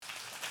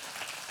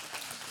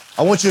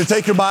I want you to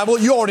take your Bible.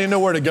 You already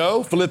know where to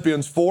go.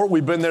 Philippians 4.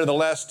 We've been there the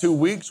last 2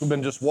 weeks. We've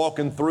been just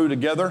walking through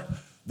together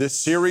this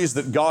series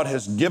that God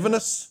has given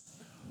us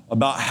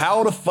about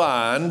how to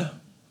find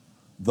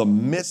the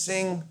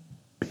missing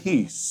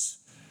piece.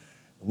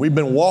 We've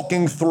been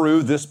walking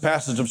through this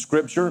passage of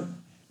Scripture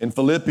in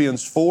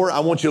Philippians 4. I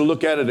want you to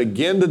look at it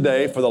again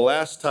today for the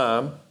last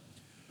time,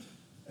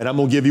 and I'm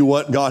going to give you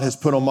what God has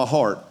put on my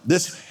heart.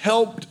 This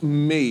helped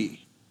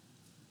me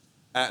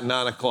at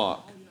 9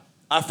 o'clock.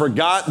 I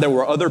forgot there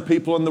were other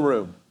people in the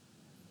room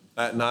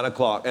at 9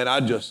 o'clock, and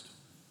I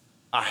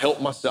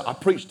helped myself. I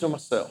preached to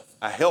myself.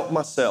 I helped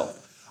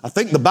myself. I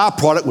think the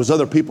byproduct was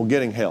other people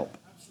getting help.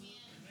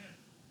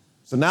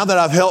 So now that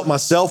I've helped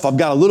myself, I've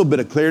got a little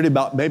bit of clarity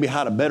about maybe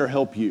how to better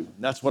help you.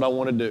 That's what I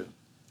want to do.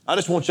 I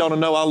just want y'all to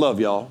know I love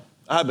y'all.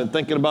 I've been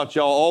thinking about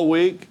y'all all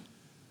week.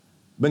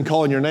 Been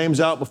calling your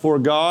names out before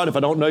God. If I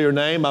don't know your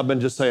name, I've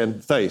been just saying,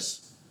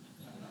 face.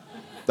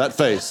 That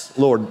face,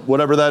 Lord,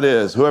 whatever that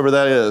is, whoever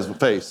that is,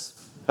 face.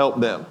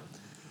 Help them.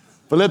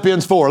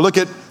 Philippians 4, look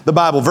at the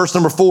Bible, verse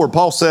number 4.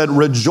 Paul said,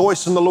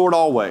 rejoice in the Lord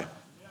always.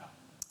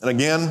 And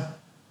again,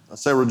 I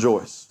say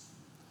rejoice.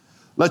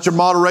 Let your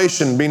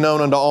moderation be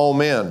known unto all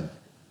men.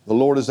 The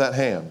Lord is at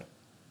hand.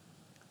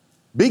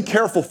 Be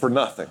careful for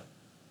nothing,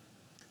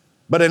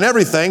 but in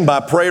everything by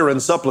prayer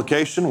and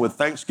supplication with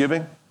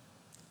thanksgiving,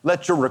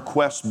 let your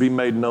requests be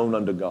made known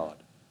unto God.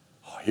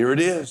 Oh, here it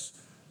is.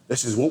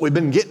 This is what we've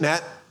been getting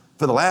at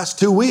for the last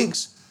 2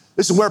 weeks.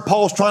 This is where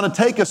Paul's trying to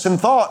take us in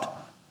thought.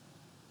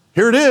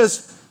 Here it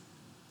is.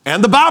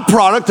 And the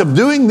byproduct of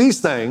doing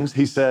these things,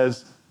 he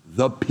says,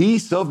 the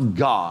peace of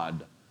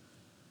God.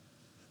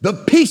 The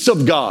peace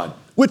of God,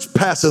 which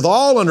passeth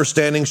all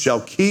understanding, shall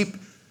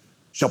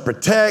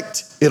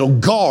protect, it'll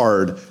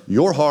guard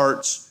your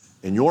hearts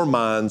and your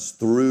minds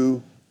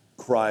through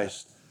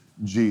Christ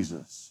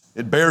Jesus.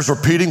 It bears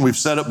repeating. We've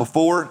said it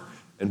before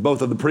in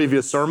both of the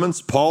previous sermons.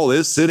 Paul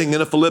is sitting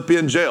in a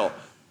Philippian jail.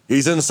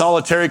 He's in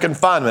solitary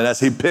confinement as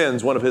he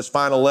pens one of his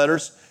final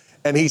letters.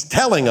 And he's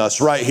telling us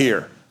right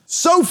here,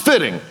 so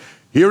fitting,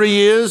 here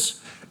he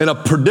is in a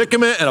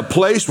predicament and a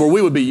place where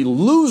we would be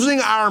losing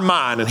our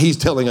mind. And he's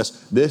telling us,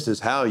 this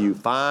is how you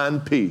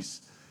find peace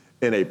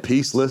in a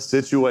peaceless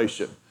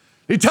situation.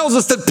 He tells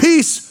us that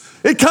peace,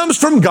 it comes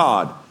from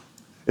God.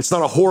 It's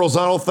not a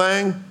horizontal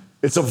thing,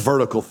 it's a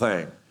vertical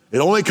thing. It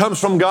only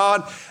comes from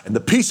God, and the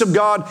peace of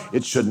God,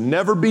 it should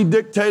never be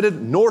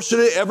dictated, nor should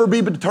it ever be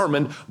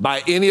determined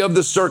by any of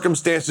the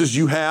circumstances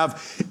you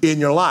have in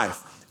your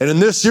life. And in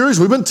this series,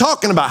 we've been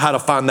talking about how to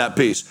find that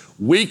peace.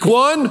 Week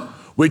 1,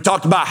 we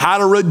talked about how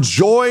to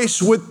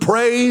rejoice with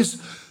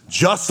praise,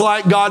 just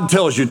like God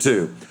tells you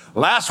to.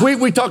 Last week,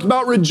 we talked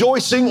about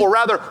rejoicing, or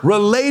rather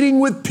relating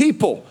with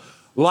people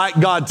like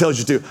God tells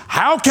you to.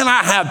 How can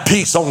I have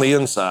peace on the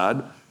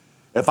inside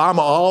if I'm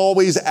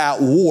always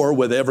at war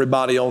with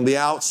everybody on the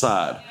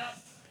outside?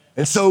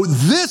 And so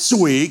this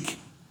week,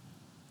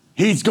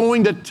 he's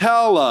going to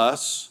tell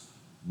us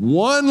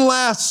one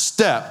last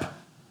step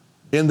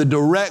in the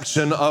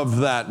direction of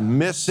that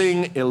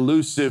missing,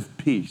 elusive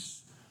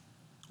piece.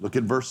 Look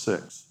at verse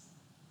 6.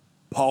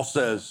 Paul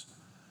says,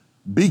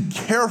 be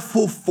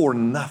careful for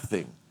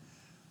nothing,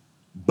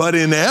 but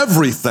in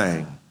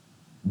everything,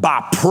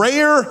 by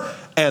prayer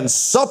and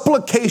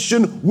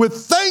supplication with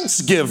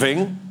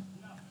thanksgiving,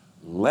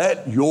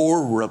 let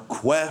your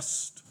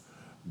request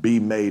be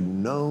made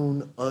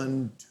known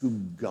unto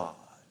God.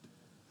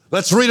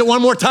 Let's read it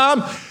one more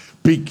time.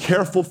 Be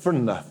careful for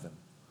nothing,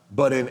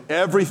 but in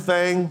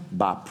everything,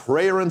 by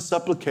prayer and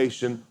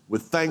supplication,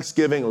 with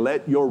thanksgiving,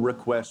 let your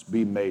requests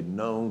be made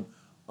known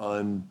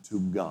unto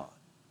God.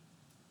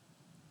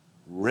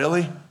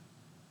 Really?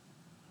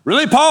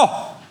 Really,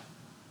 Paul?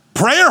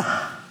 Prayer?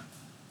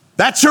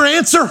 That's your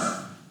answer?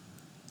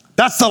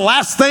 That's the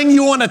last thing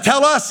you want to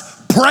tell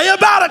us? Pray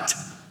about it.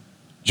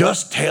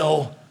 Just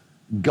tell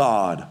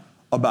God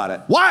about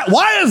it.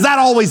 Why is that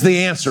always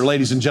the answer,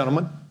 ladies and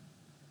gentlemen?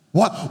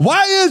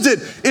 Why is it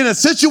in a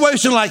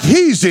situation like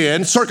he's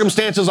in,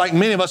 circumstances like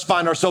many of us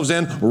find ourselves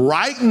in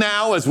right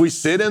now as we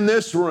sit in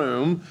this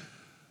room,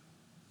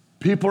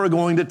 people are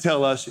going to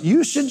tell us,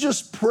 you should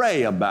just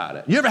pray about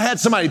it. You ever had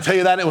somebody tell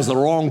you that it was the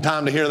wrong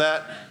time to hear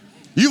that?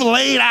 You've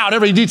laid out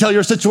every detail of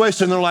your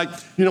situation, and they're like,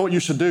 you know what you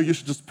should do? You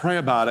should just pray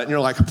about it. And you're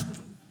like,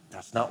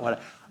 that's not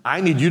what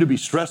I need you to be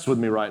stressed with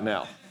me right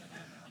now.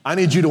 I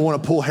need you to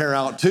want to pull hair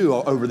out too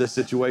over this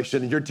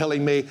situation. And you're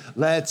telling me,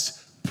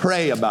 let's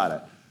pray about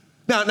it.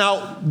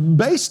 Now,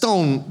 based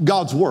on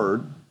God's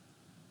word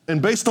and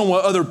based on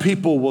what other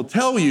people will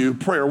tell you,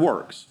 prayer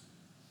works.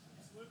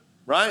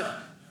 Right?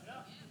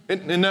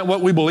 Isn't that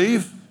what we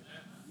believe?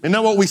 Isn't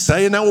that what we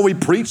say? Isn't that what we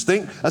preach,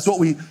 think? That's what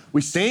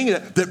we sing,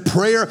 that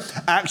prayer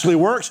actually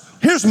works.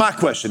 Here's my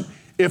question.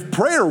 If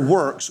prayer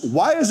works,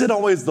 why is it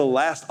always the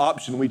last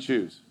option we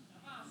choose?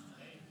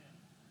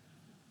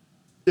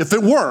 If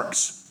it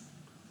works,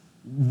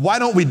 why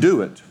don't we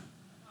do it?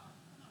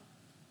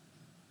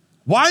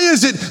 Why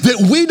is it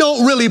that we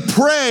don't really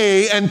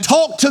pray and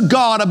talk to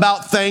God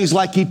about things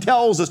like he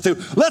tells us to?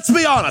 Let's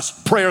be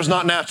honest, prayer is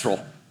not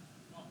natural.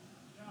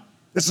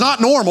 It's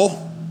not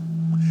normal.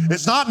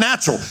 It's not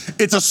natural.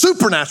 It's a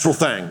supernatural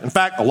thing. In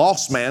fact, a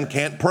lost man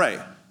can't pray.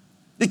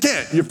 You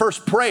can't. Your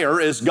first prayer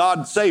is,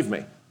 God, save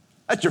me.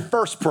 That's your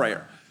first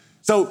prayer.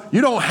 So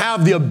you don't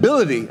have the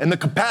ability and the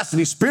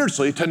capacity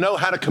spiritually to know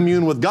how to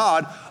commune with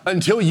God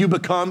until you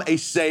become a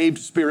saved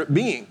spirit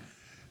being.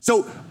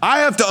 So I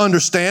have to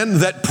understand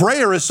that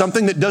prayer is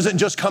something that doesn't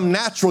just come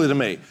naturally to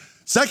me.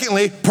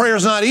 Secondly, prayer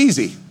is not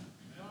easy.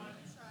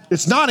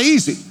 It's not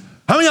easy.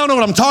 How many of y'all know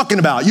what I'm talking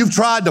about? You've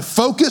tried to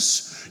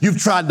focus, you've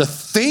tried to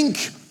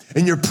think,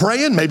 and you're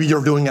praying. Maybe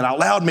you're doing it out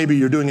loud, maybe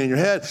you're doing it in your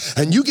head,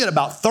 and you get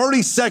about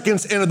 30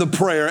 seconds into the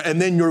prayer,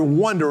 and then you're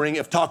wondering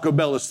if Taco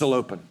Bell is still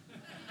open.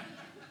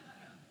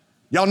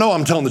 Y'all know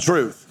I'm telling the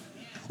truth.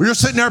 Well, you're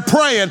sitting there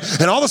praying,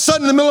 and all of a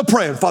sudden in the middle of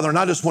praying, Father, and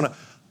I just want to,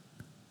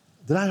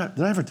 did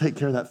I ever take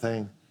care of that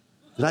thing?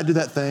 Did I do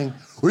that thing?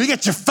 Or you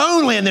get your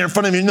phone laying there in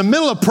front of you in the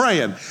middle of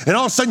praying, and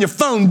all of a sudden your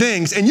phone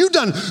dings, and you've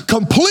done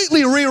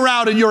completely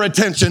rerouted your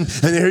attention,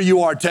 and here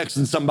you are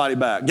texting somebody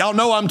back. Y'all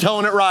know I'm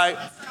telling it right.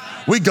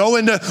 We go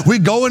into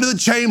the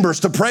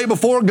chambers to pray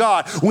before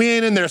God. We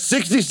ain't in there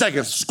 60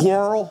 seconds.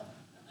 Squirrel.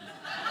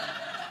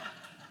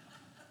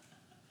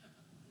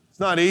 It's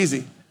not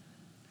easy.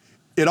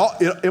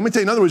 Let me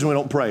tell you another reason we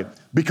don't pray.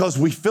 Because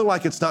we feel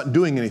like it's not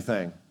doing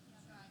anything.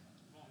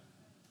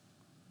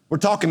 We're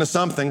talking to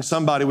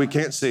somebody we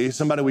can't see,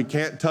 somebody we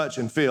can't touch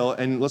and feel,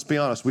 and let's be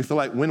honest, we feel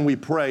like when we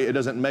pray, it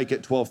doesn't make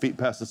it 12 feet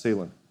past the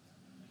ceiling.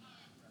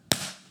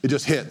 It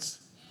just hits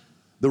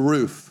the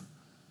roof.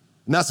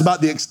 And that's about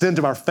the extent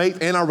of our faith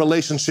and our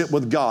relationship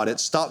with God. It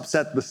stops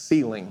at the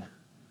ceiling.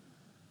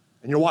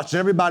 And you're watching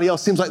everybody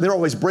else. Seems like they're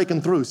always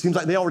breaking through. Seems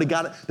like they already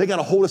got it. They got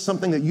a hold of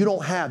something that you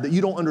don't have, that you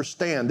don't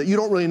understand, that you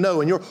don't really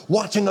know. And you're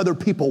watching other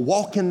people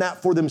walk in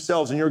that for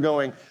themselves, and you're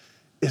going,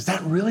 is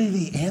that really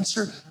the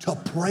answer to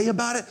pray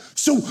about it?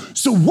 So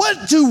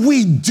what do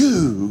we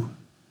do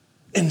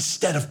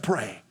instead of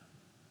pray?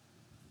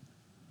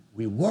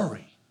 We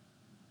worry.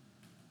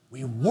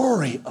 We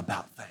worry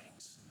about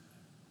things.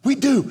 We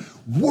do.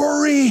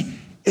 Worry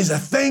is a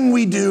thing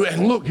we do.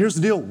 And look, here's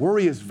the deal.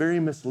 Worry is very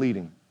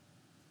misleading.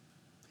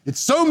 It's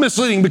so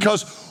misleading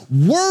because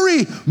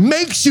worry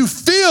makes you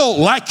feel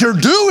like you're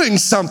doing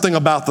something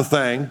about the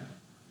thing,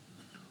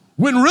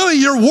 when really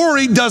your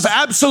worry does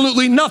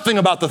absolutely nothing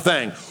about the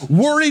thing.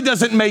 Worry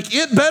doesn't make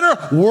it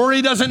better.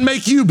 Worry doesn't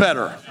make you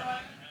better.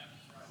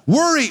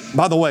 Worry,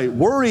 by the way,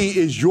 worry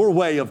is your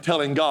way of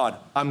telling God,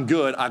 I'm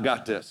good, I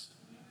got this.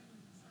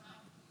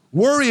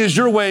 Worry is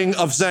your way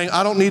of saying,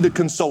 I don't need to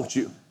consult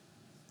you.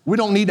 We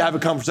don't need to have a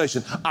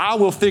conversation. I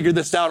will figure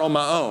this out on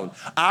my own.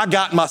 I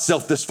got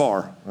myself this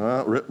far.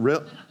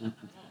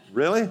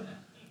 Really?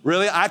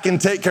 Really? I can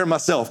take care of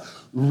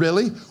myself.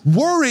 Really?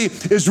 Worry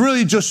is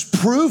really just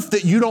proof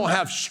that you don't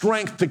have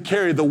strength to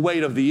carry the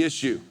weight of the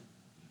issue.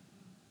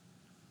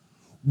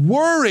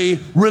 Worry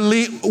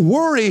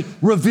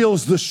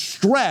reveals the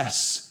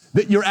stress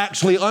that you're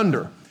actually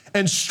under.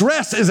 And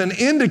stress is an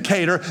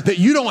indicator that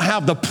you don't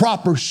have the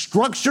proper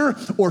structure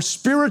or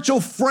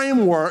spiritual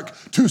framework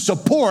to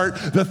support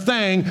the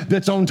thing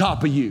that's on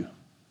top of you.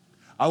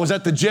 I was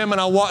at the gym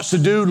and I watched a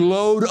dude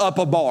load up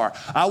a bar.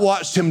 I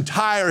watched him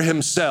tire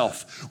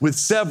himself with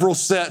several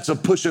sets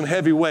of pushing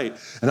heavy weight.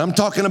 And I'm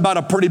talking about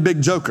a pretty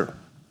big joker.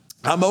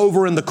 I'm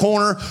over in the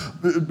corner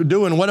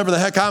doing whatever the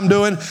heck I'm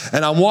doing,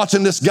 and I'm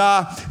watching this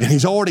guy, and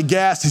he's already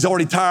gassed, he's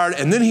already tired,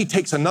 and then he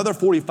takes another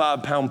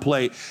 45-pound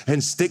plate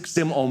and sticks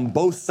them on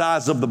both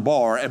sides of the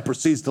bar and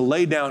proceeds to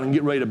lay down and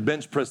get ready to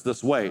bench press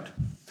this weight.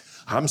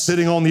 I'm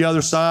sitting on the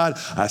other side.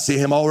 I see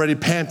him already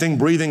panting,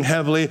 breathing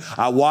heavily.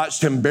 I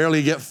watched him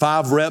barely get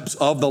 5 reps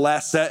of the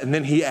last set, and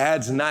then he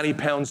adds 90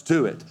 pounds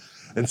to it.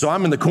 And so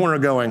I'm in the corner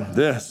going,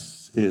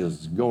 this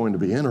is going to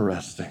be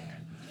interesting.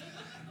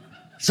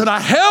 Should I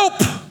help?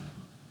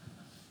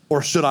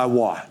 Or should I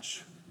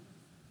watch?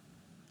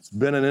 It's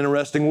been an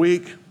interesting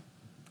week.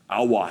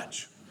 I'll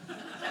watch.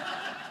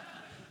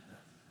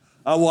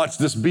 I watched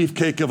this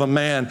beefcake of a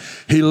man.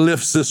 He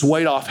lifts this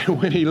weight off,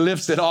 and when he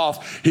lifts it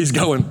off, he's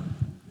going.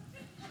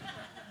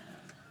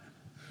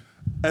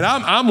 And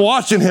I'm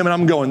watching him, and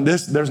I'm going,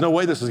 there's no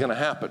way this is going to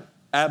happen.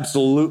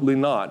 Absolutely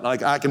not.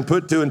 Like, I can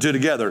put 2 and 2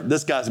 together.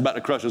 This guy's about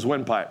to crush his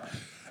windpipe.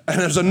 And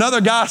there's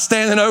another guy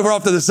standing over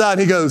off to the side,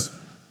 and he goes,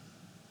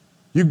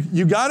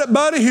 you got it,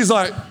 buddy? He's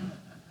like,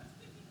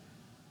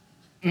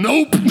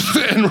 nope,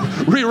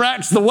 and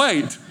re-racks the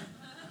weight.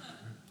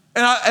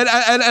 And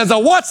as I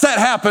watched that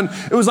happen,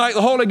 it was like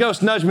the Holy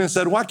Ghost nudged me and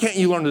said, why can't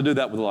you learn to do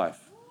that with life?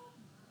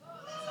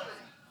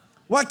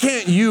 Why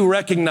can't you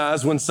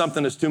recognize when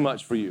something is too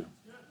much for you?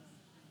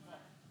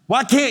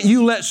 Why can't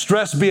you let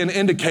stress be an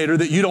indicator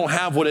that you don't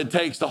have what it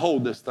takes to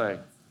hold this thing?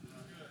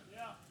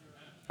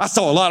 I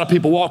saw a lot of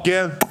people walk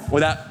in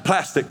with that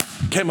plastic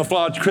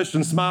camouflage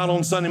Christian smile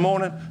on Sunday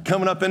morning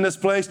coming up in this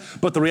place,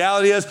 but the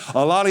reality is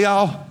a lot of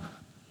y'all,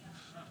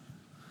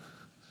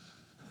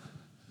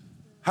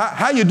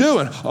 How you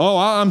doing? Oh,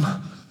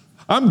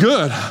 I'm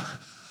good.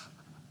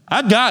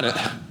 I got it.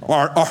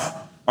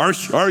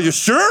 Are you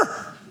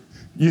sure?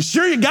 You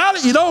sure you got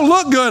it? You don't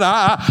look good.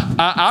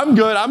 I'm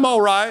good. I'm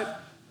all right.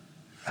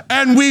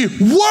 and we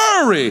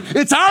worry.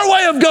 It's our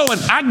way of going,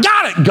 I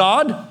got it,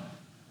 God.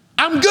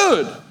 I'm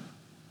good.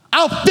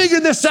 I'll figure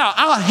this out.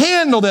 I'll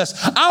handle this.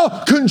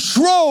 I'll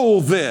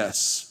control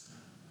this.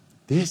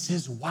 This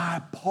is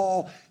why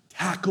Paul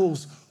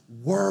tackles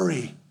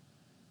worry.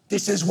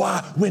 This is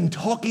why when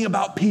talking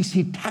about peace,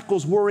 he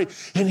tackles worry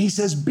and he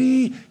says,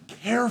 be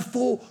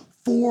careful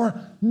for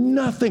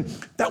nothing.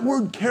 That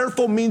word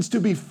careful means to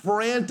be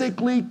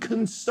frantically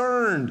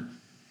concerned.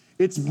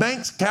 It's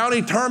Banks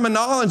County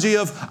terminology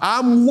of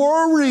I'm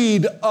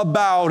worried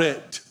about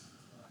it.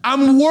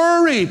 I'm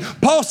worried.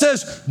 Paul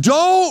says,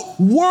 don't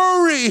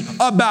worry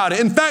about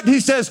it. In fact, he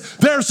says,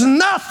 there's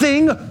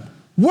nothing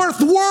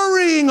worth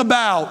worrying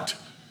about.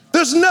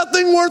 There's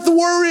nothing worth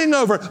worrying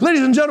over.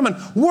 Ladies and gentlemen,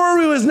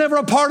 worry was never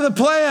a part of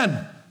the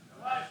plan.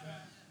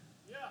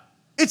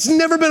 It's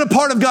never been a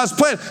part of God's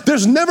plan.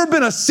 There's never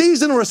been a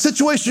season or a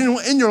situation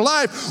in your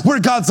life where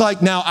God's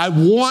like, now I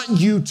want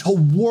you to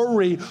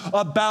worry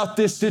about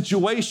this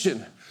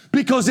situation.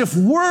 Because if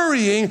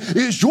worrying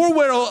is your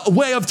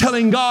way of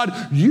telling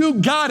God, you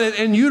got it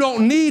and you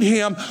don't need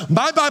him,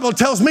 my Bible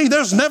tells me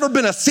there's never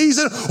been a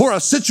season or a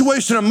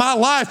situation in my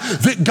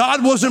life that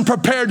God wasn't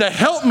prepared to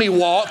help me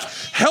walk,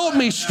 help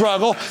me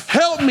struggle,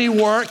 help me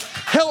work,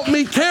 help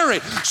me carry.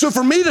 So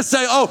for me to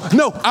say, oh,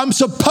 no, I'm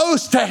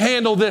supposed to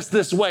handle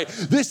this way.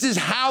 This is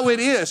how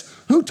it is.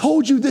 Who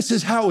told you this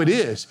is how it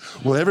is?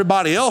 Well,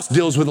 everybody else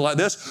deals with it like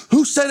this.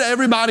 Who said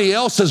everybody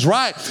else is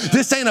right?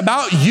 This ain't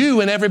about you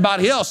and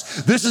everybody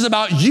else. This is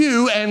about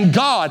you and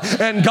God.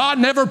 And God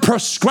never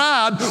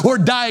prescribed or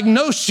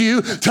diagnosed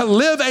you to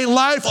live a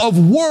life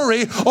of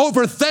worry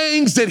over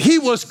things that he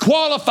was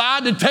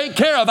qualified to take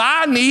care of.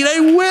 I need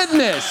a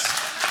witness.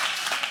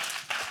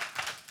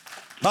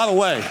 By the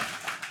way,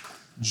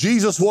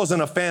 Jesus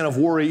wasn't a fan of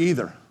worry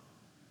either.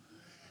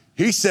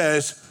 He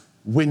says,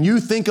 when you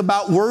think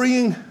about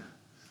worrying,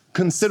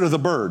 consider the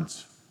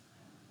birds.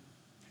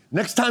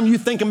 Next time you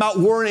think about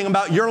worrying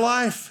about your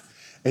life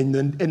and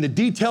the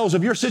details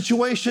of your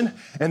situation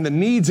and the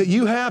needs that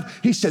you have,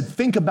 he said,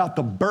 think about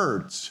the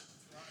birds.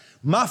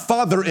 My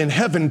Father in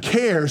heaven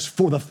cares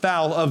for the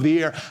fowl of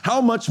the air.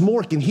 How much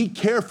more can he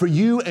care for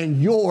you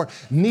and your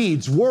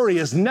needs? Worry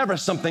is never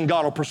something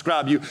God will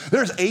prescribe you.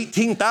 There's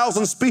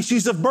 18,000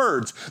 species of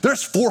birds.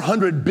 There's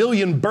 400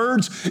 billion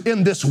birds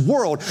in this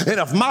world. And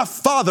if my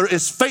Father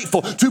is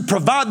faithful to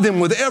provide them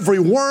with every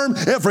worm,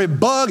 every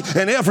bug,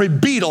 and every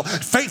beetle,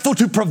 faithful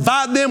to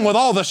provide them with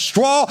all the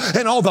straw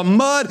and all the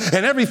mud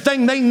and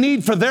everything they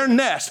need for their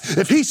nest,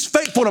 if he's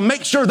faithful to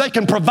make sure they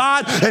can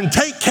provide and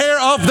take care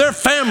of their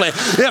family,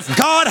 if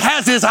God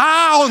has his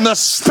eye on the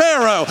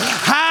sparrow,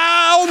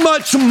 how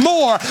much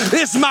more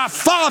is my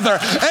Father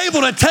able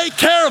to take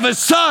care of his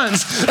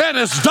sons and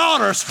his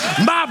daughters?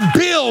 My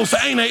bills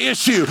ain't an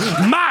issue.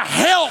 My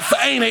health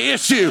ain't an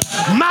issue.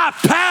 My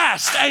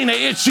past ain't an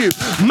issue.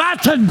 My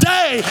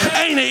today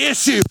ain't an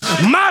issue.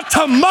 My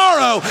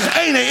tomorrow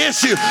ain't an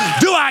issue.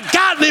 Do I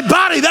got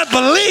anybody that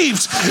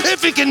believes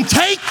if he can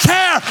take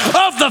care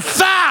of the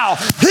fowl,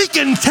 he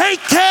can take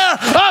care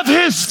of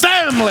his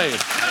family?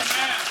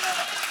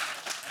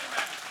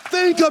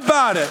 Think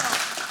about it.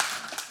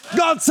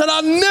 God said,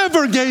 I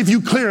never gave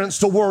you clearance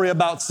to worry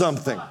about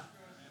something.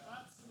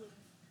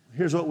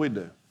 Here's what we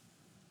do.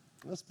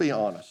 Let's be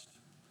honest.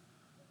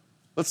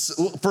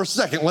 For a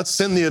second, let's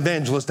send the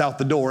evangelist out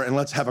the door and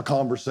let's have a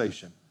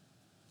conversation.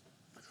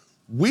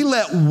 We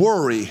let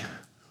worry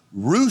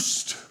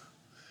roost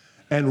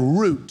and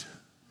root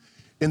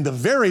in the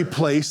very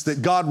place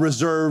that God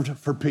reserved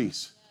for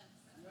peace.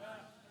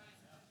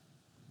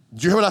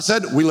 Did you hear what I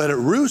said? We let it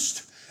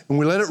roost and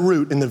we let it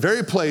root in the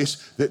very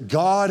place that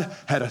God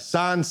had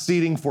assigned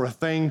seating for a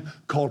thing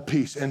called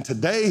peace. And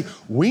today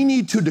we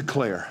need to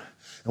declare,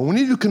 and we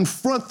need to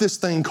confront this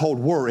thing called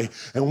worry,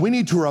 and we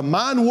need to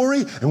remind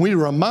worry, and we need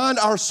to remind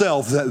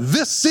ourselves that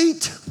this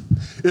seat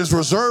is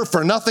reserved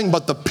for nothing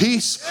but the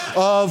peace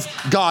of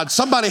God.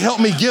 Somebody help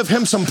me give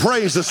him some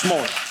praise this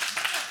morning.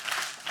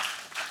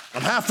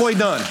 I'm halfway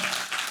done.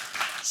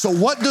 So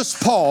what does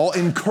Paul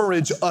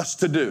encourage us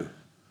to do?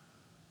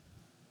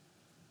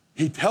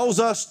 He tells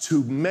us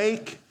to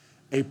make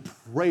a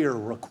prayer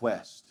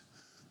request,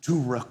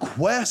 to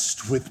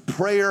request with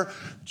prayer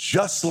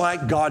just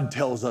like God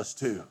tells us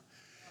to.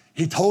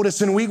 He told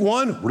us in week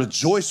 1,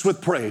 rejoice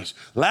with praise.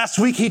 Last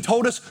week, he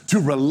told us to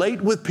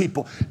relate with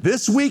people.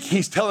 This week,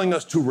 he's telling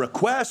us to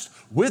request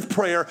with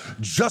prayer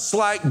just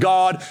like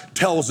God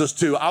tells us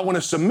to. I want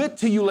to submit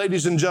to you,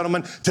 ladies and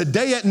gentlemen,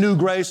 today at New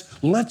Grace,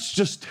 let's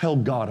just tell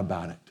God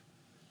about it.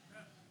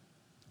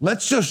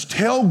 Let's just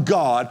tell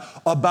God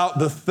about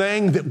the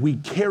thing that we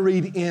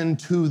carried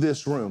into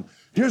this room.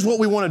 Here's what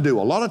we want to do.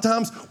 A lot of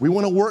times, we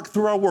want to work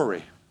through our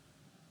worry.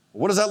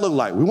 What does that look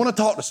like? We want to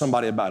talk to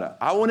somebody about it.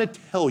 I want to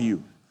tell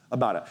you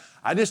about it.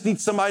 I just need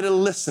somebody to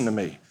listen to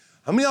me.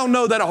 How many of y'all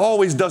know that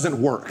always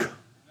doesn't work?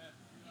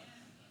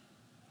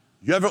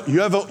 You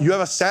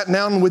ever sat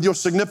down with your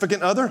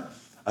significant other?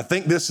 I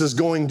think this is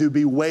going to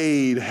be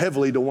weighed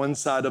heavily to one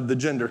side of the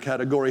gender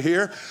category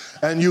here.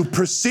 And you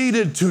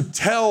proceeded to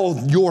tell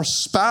your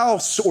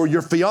spouse or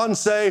your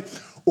fiance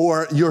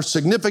or your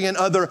significant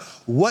other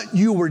what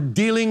you were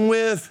dealing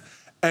with,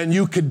 and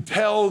you could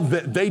tell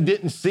that they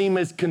didn't seem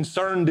as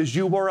concerned as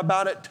you were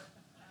about it?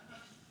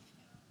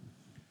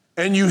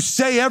 And you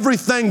say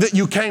everything that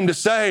you came to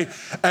say,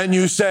 and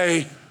you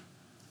say,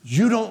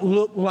 you don't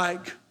look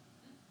like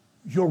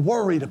you're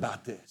worried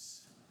about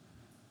this.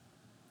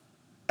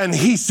 And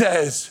he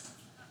says,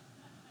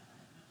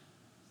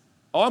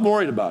 oh, I'm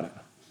worried about it.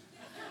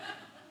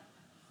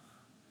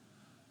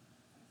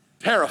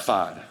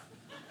 Terrified.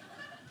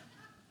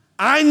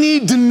 I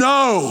need to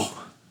know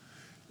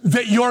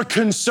that you're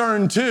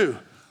concerned too.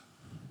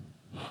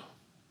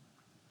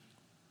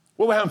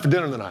 What are we having for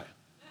dinner tonight?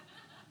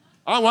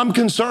 Oh, I'm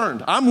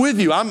concerned. I'm with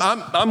you.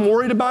 I'm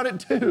worried about it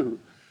too.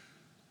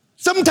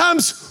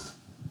 Sometimes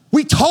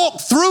we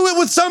talk through it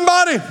with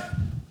somebody,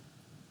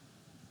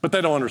 but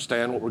they don't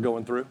understand what we're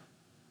going through.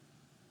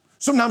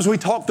 Sometimes we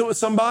talk through it with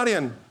somebody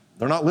and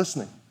they're not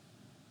listening.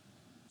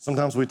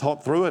 Sometimes we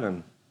talk through it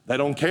and they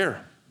don't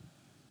care.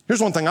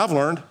 Here's one thing I've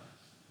learned.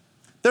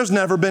 There's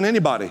never been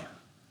anybody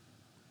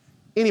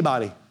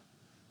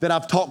that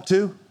I've talked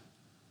to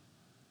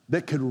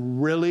that could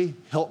really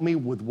help me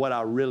with what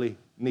I really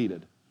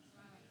needed.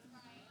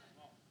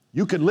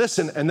 You could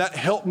listen and that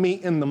helped me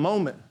in the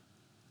moment,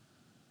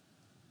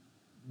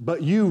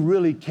 but you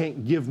really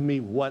can't give me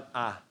what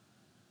I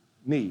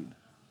need.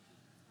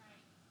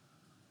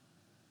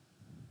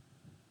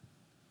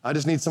 I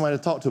just need somebody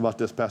to talk to about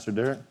this, Pastor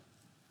Derek.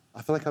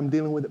 I feel like I'm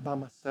dealing with it by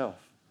myself.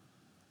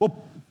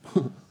 Well,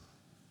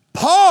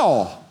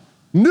 Paul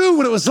knew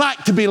what it was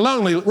like to be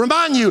lonely.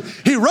 Remind you,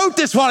 he wrote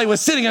this while he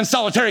was sitting in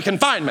solitary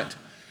confinement.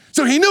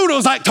 So he knew what it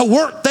was like to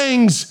work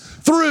things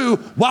through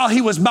while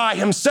he was by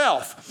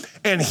himself.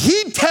 And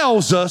he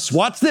tells us,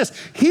 watch this,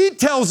 he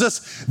tells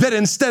us that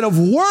instead of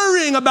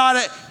worrying about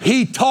it,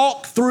 he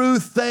talked through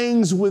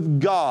things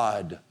with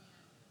God.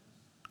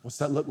 What's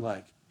that look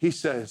like? He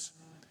says,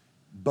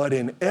 but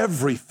in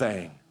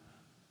everything,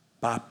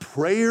 by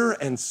prayer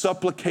and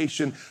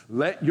supplication,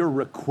 let your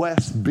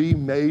requests be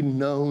made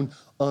known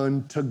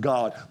unto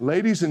God.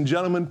 Ladies and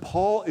gentlemen,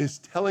 Paul is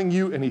telling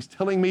you and he's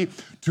telling me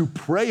to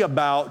pray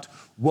about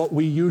what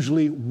we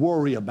usually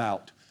worry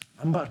about.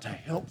 I'm about to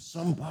help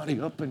somebody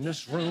up in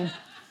this room.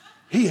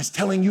 He is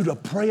telling you to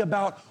pray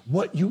about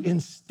what you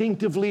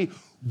instinctively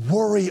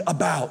worry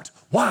about.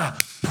 Why?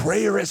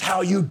 Prayer is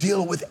how you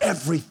deal with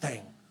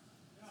everything.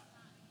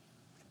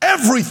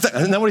 Everything.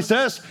 Isn't that what he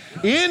says?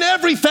 In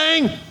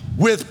everything,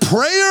 with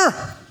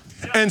prayer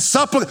and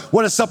supplication.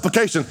 What is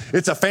supplication?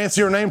 It's a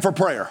fancier name for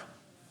prayer.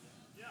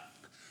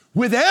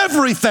 With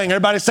everything.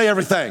 Everybody say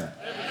everything.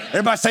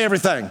 Everybody say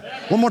everything.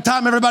 One more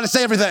time, everybody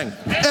say everything.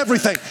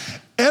 Everything.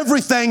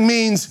 Everything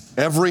means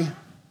everyone,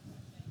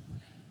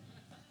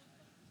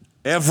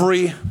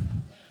 every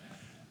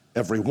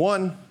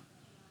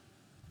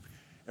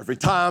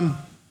time,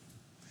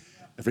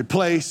 every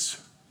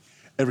place,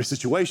 every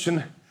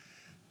situation,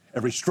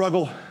 every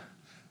struggle,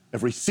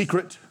 every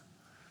secret,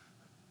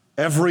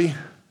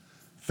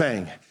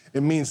 everything.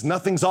 It means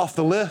nothing's off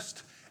the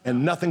list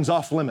and nothing's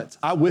off limits.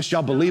 I wish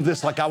y'all believed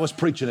this like I was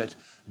preaching it.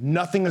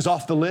 Nothing is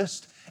off the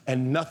list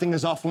and nothing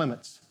is off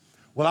limits.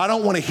 Well, I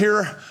don't want to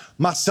hear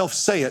myself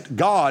say it.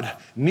 God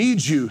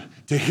needs you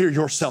to hear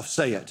yourself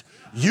say it.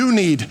 You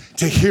need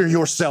to hear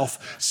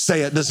yourself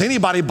say it. Does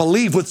anybody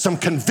believe with some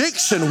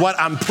conviction what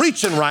I'm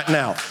preaching right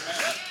now?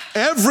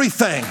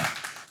 Everything.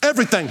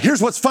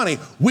 Here's what's funny.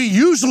 We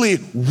usually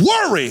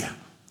worry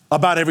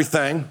about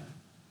everything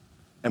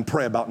and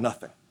pray about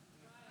nothing.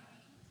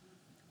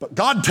 But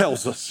God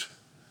tells us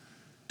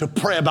to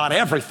pray about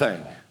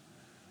everything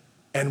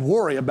and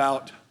worry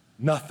about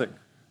nothing.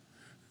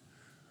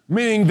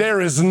 Meaning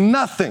there is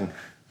nothing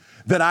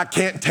that I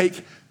can't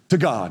take to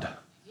God.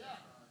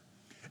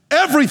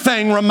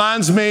 Everything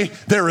reminds me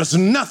there is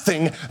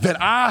nothing that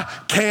I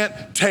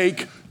can't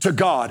take to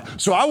God.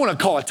 So I want to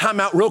call a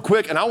timeout real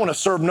quick and I want to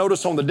serve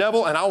notice on the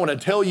devil and I want to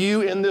tell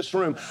you in this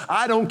room,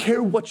 I don't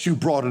care what you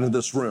brought into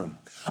this room.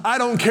 I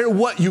don't care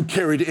what you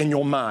carried in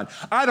your mind.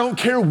 I don't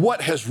care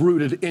what has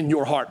rooted in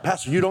your heart.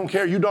 Pastor, you don't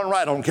care? You done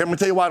right. I don't care. I'm going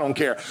to tell you why I don't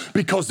care.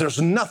 Because there's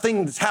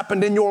nothing that's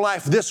happened in your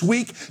life this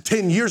week,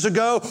 10 years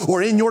ago,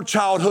 or in your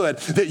childhood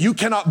that you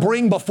cannot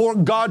bring before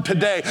God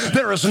today.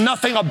 There is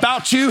nothing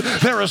about you.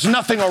 There is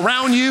nothing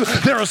around you.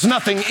 There is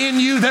nothing in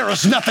you. There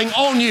is nothing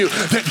on you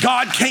that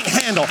God can't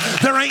handle.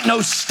 There ain't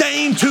no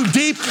stain too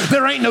deep.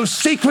 There ain't no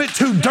secret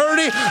too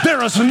dirty.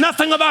 There is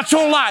nothing about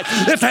your life.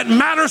 If it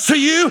matters to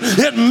you,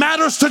 it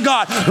matters to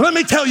God. Let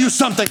me tell you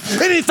something.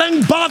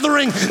 Anything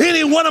bothering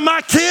any one of my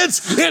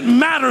kids, it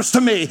matters to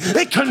me.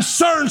 It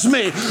concerns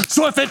me.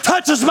 So if it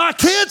touches my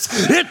kids,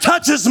 it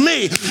touches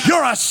me.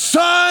 You're a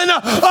son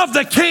of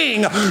the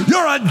King.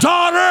 You're a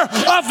daughter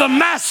of the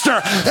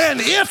Master. And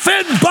if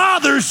it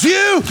bothers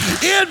you,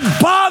 it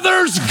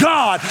bothers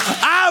God.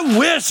 I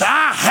wish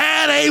I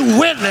had a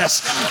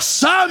witness.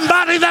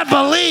 Somebody that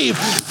believed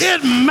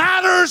it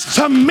matters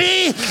to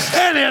me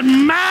and it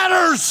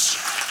matters.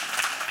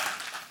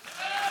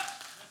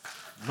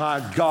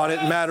 My God,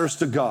 it matters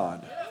to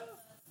God.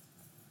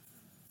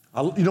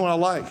 You know what I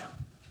like?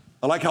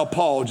 I like how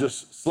Paul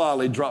just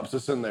slyly drops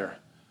this in there.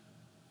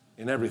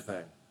 in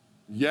everything.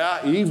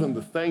 Yeah, even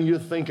the thing you're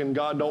thinking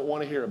God don't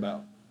want to hear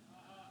about.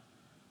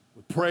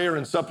 With prayer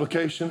and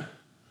supplication,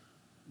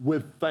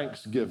 with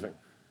thanksgiving.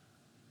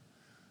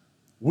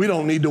 We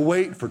don't need to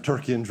wait for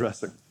turkey and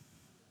dressing.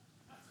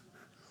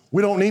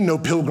 We don't need no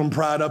pilgrim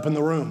pride up in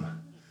the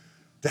room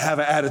to have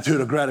an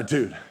attitude of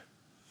gratitude.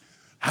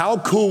 How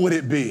cool would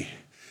it be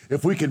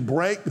if we could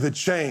break the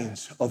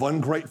chains of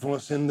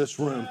ungratefulness in this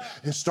room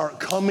and start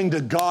coming to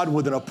God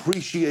with an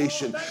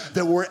appreciation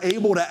that we're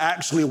able to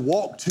actually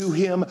walk to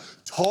Him,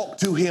 talk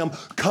to Him,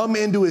 come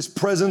into His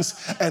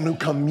presence and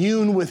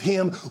commune with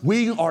Him.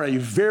 We are a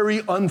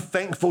very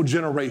unthankful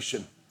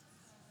generation.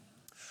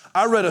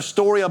 I read a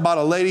story about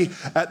a lady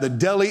at the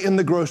deli in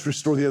the grocery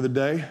store the other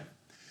day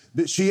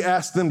that she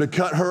asked them to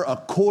cut her a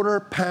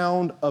 1/4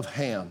 pound of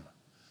ham,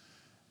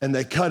 and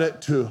they cut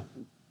it to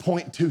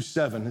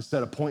 0.27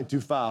 instead of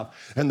 0.25.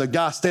 And the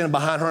guy standing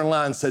behind her in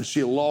line said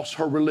she lost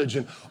her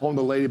religion on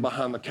the lady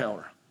behind the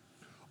counter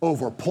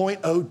over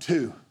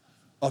 0.02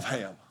 of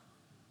ham.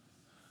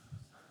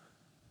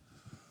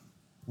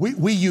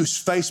 We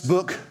use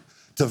Facebook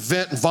to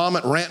vent,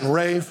 vomit, rant, and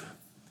rave.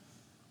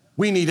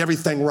 We need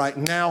everything right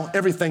now.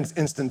 Everything's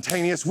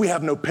instantaneous. We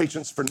have no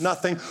patience for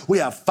nothing. We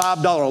have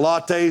 $5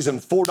 lattes and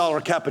 $4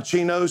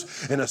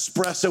 cappuccinos and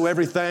espresso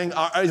everything.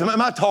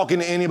 Am I talking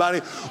to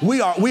anybody?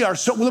 We are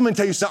so, let me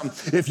tell you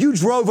something. If you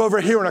drove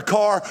over here in a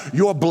car,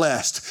 you're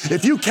blessed.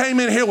 If you came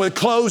in here with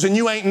clothes and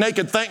you ain't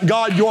naked, thank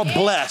God you're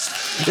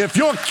blessed. If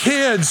your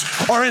kids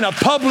are in a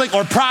public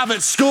or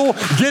private school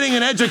getting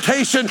an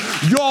education,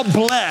 you're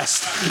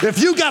blessed.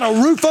 If you got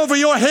a roof over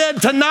your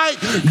head tonight,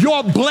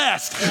 you're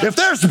blessed. If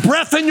there's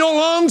breath in your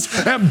lungs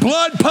and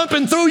blood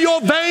pumping through your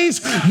veins,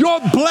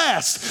 you're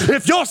blessed.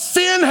 If your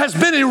sin has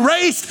been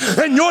erased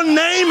and your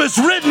name is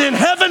written in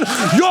heaven,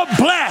 you're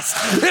blessed.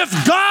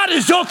 If God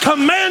is your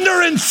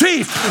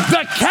commander-in-chief,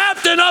 the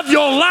captain of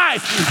your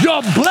life,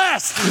 you're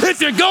blessed.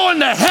 If you're going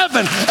to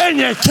heaven and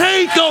you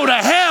can't go to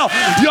hell,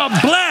 you're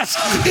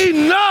blessed.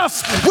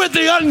 Enough with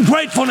the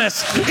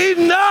ungratefulness.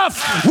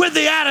 Enough with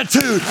the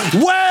attitude.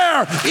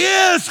 Where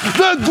is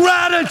the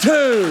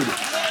gratitude?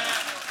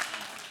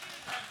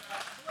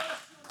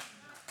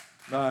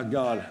 My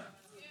God.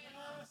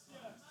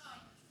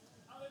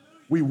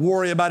 We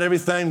worry about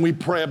everything. We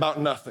pray about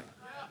nothing.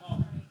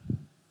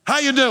 How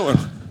you doing?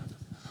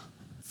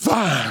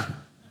 Fine.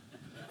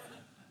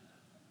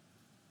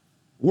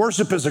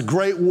 Worship is a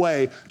great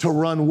way to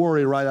run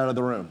worry right out of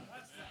the room.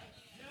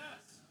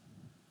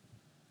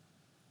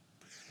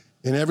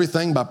 In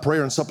everything, by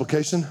prayer and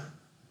supplication,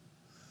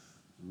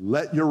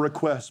 let your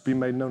requests be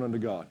made known unto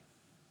God.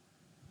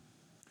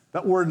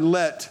 That word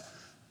let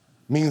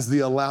means the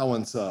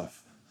allowance of.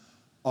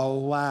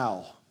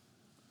 Allow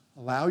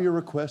your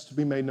request to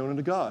be made known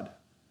unto God.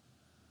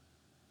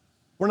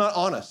 We're not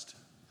honest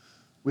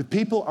with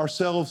people,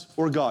 ourselves,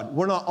 or God.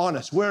 We're not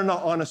honest. We're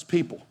not honest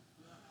people.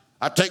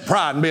 I take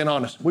pride in being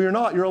honest. Well, you're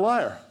not. You're a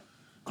liar.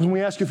 Because when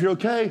we ask if you're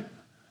okay,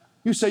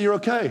 you say you're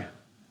okay,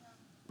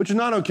 but you're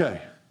not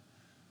okay.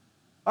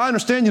 I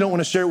understand you don't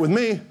want to share it with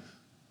me,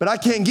 but I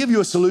can't give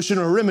you a solution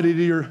or a remedy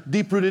to your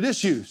deep-rooted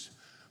issues.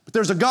 But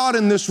there's a God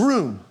in this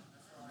room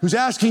who's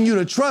asking you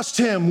to trust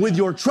Him with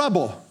your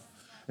trouble,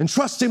 and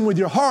trust Him with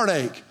your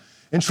heartache,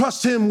 and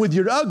trust Him with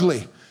your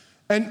ugly.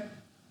 And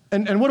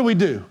what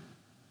do?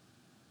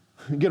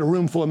 Get a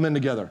room full of men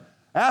together.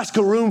 Ask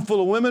a room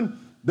full of women.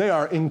 They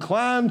are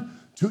inclined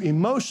to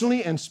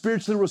emotionally and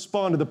spiritually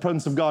respond to the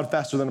presence of God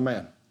faster than a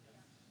man.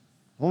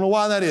 I don't know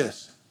why that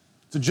is.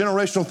 It's a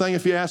generational thing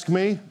if you ask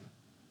me.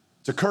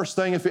 It's a cursed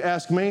thing if you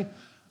ask me.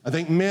 I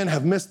think men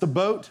have missed the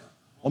boat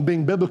on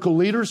being biblical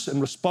leaders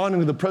and responding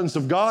to the presence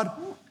of God.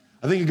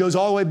 I think it goes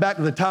all the way back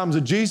to the times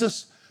of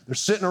Jesus. They're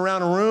sitting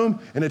around a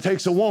room, and it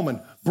takes a woman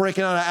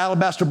breaking out an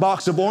alabaster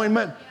box of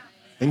ointment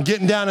and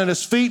getting down at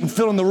His feet and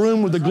filling the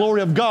room with the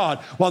glory of God,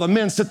 while the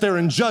men sit there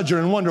and judge her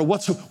and wonder,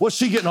 what's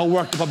she getting all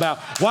worked up about?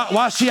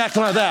 Why is she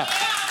acting like that?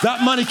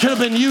 That money could have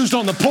been used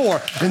on the poor.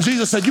 And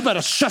Jesus said, you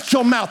better shut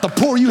your mouth. The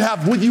poor you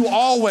have with you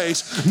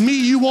always. Me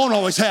you won't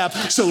always have.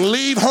 So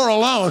leave her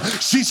alone.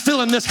 She's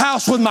filling this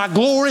house with my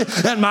glory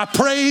and my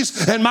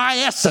praise and my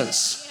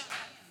essence.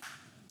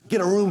 Get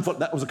a room full.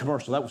 That was a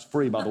commercial. That was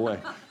free, by the way.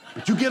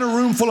 But you get a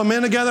room full of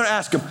men together,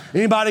 ask them,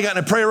 anybody got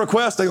any prayer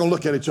requests? They're going to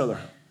look at each other.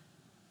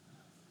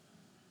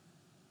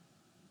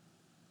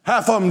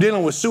 Half of them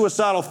dealing with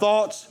suicidal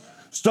thoughts,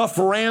 stuff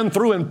ran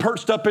through and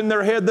perched up in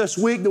their head this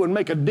week that would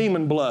make a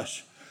demon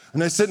blush.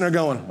 And they're sitting there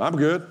going, I'm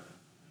good.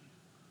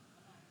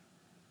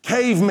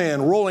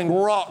 Cavemen rolling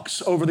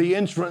rocks over the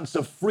entrance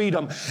of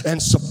freedom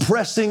and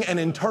suppressing and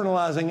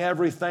internalizing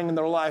everything in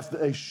their life that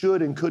they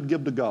should and could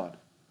give to God.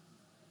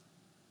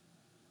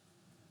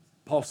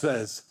 Paul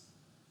says,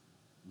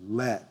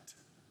 let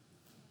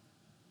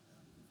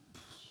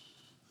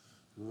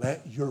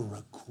your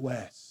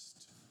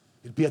request,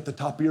 it'd be at the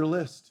top of your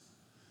list.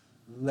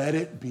 Let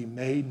it be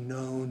made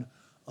known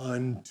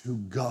unto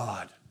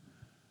God.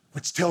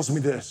 Which tells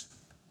me this,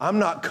 I'm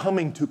not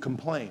coming to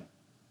complain.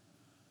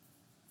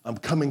 I'm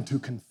coming to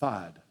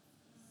confide.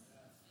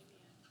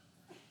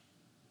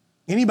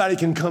 Anybody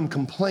can come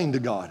complain to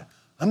God.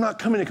 I'm not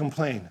coming to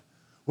complain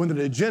with an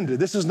agenda.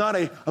 This is not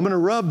I'm going to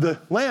rub the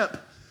lamp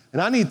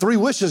and I need 3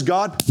 wishes,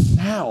 God,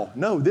 now.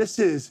 No, this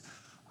is,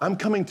 I'm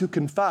coming to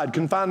confide.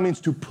 Confide means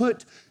to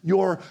put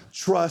your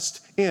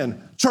trust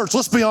in. Church,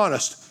 let's be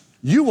honest.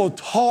 You will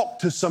talk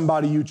to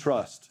somebody you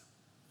trust.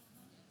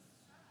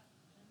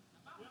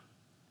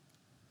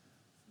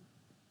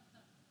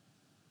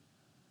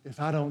 If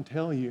I don't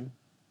tell you,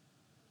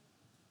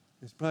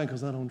 it's probably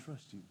because I don't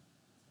trust you.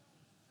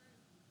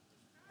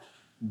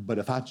 But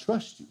if I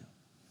trust you,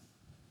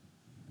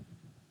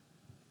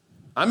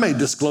 I may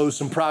disclose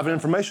some private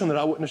information that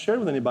I wouldn't have shared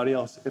with anybody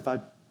else if I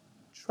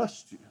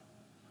trust you.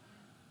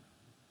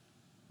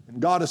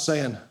 And God is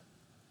saying,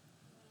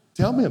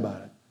 tell me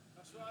about it.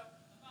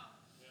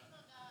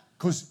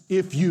 Because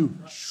if you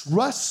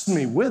trust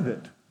me with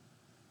it,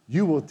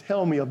 you will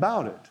tell me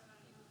about it.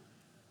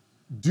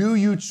 Do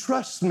you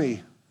trust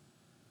me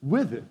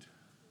with it?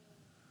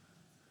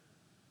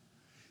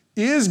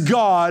 Is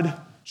God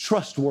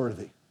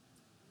trustworthy?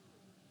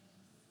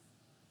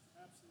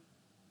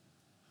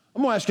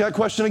 I'm going to ask you that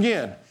question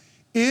again.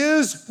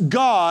 Is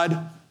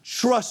God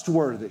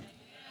trustworthy?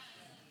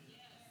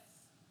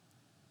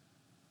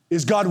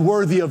 Is God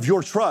worthy of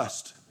your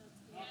trust?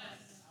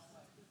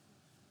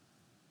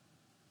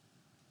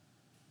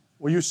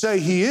 Well, you say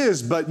he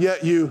is, but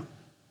yet you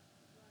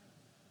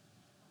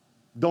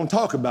don't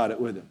talk about it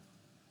with him.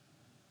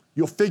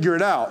 You'll figure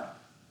it out.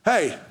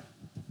 Hey,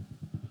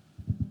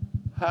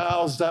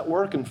 how's that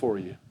working for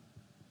you?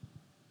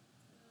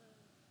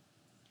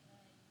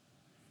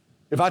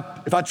 If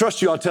I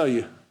trust you, I'll tell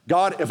you.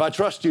 God, if I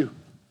trust you,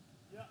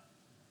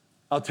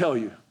 I'll tell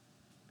you.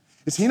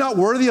 Is he not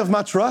worthy of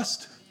my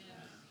trust?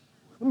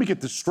 Let me get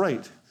this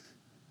straight.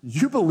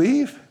 You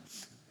believe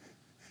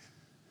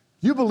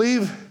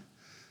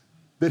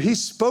that he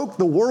spoke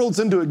the worlds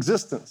into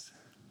existence.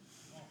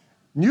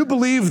 You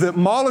believe that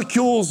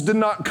molecules did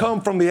not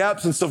come from the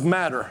absence of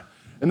matter,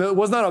 and that it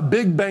was not a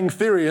Big Bang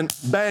theory and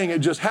bang, it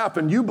just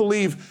happened. You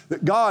believe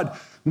that God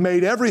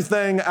made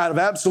everything out of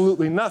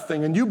absolutely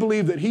nothing, and you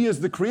believe that he is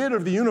the creator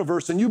of the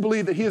universe, and you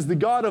believe that he is the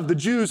God of the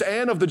Jews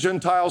and of the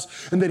Gentiles,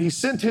 and that he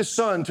sent his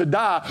son to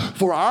die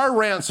for our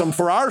ransom,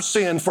 for our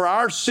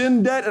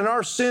sin debt and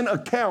our sin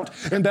account,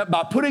 and that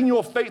by putting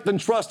your faith and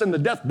trust in the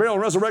death, burial,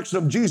 and resurrection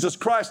of Jesus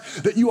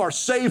Christ, that you are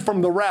saved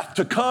from the wrath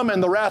to come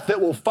and the wrath that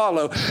will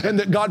follow, and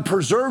that God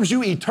preserves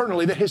you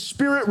eternally, that his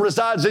spirit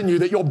resides in you,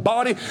 that your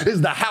body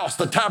is the house,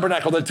 the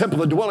tabernacle, the temple,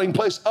 the dwelling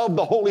place of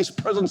the holy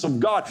presence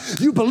of God.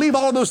 You believe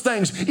all of those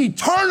things.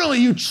 Eternally,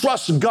 you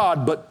trust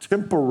God, but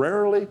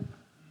temporarily,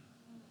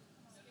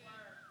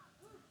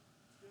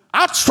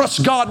 I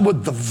trust God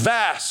with the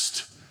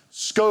vast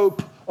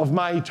scope of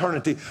my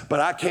eternity, but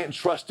I can't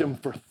trust him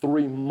for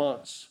 3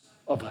 months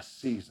of a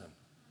season.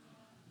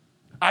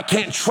 I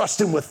can't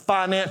trust him with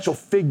financial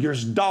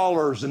figures,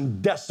 dollars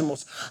and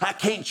decimals. I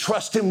can't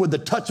trust him with the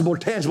touchable,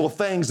 tangible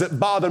things that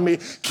bother me,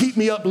 keep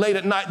me up late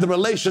at night, the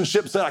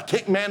relationships that I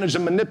can't manage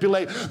and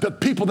manipulate, the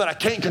people that I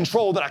can't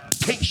control, that I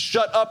can't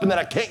shut up and that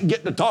I can't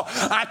get to talk.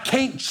 I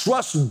can't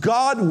trust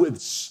God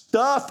with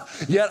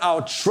stuff, yet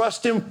I'll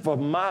trust him for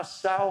my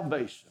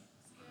salvation.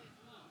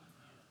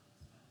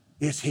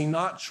 Is he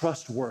not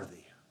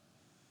trustworthy?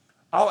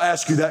 I'll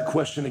ask you that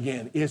question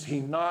again. Is he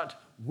not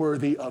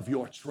worthy of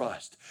your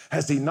trust?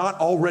 Has he not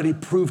already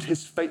proved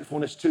his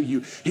faithfulness to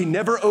you? He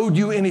never owed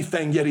you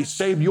anything, yet he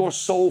saved your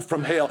soul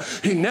from hell.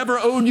 He never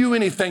owed you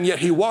anything, yet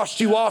he washed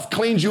you off,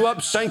 cleaned you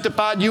up,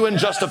 sanctified you, and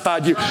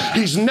justified you.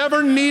 He's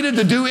never needed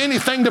to do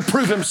anything to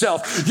prove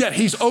himself, yet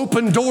he's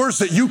opened doors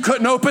that you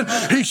couldn't open.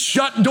 He's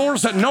shut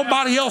doors that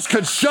nobody else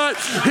could shut.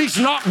 He's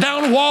knocked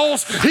down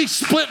walls. He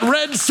split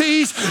Red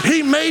Seas.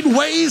 He made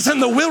ways in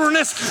the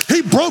wilderness.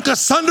 He broke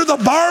asunder the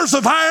bars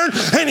of iron,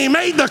 and he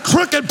made the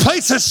crooked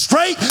places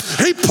straight.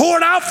 He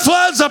poured out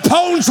floods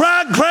upon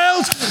dry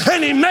grounds,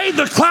 and he made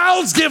the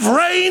clouds give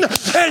rain.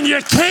 And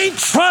you can't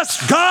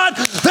trust God.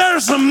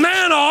 There's the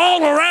manna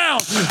all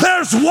around.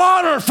 There's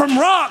water from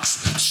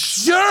rocks.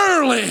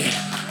 Surely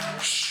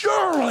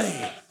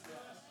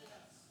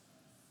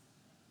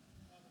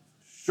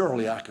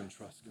I can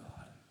trust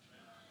God.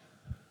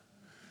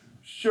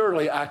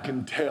 Surely I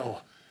can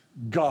tell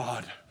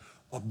God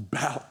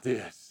about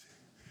this.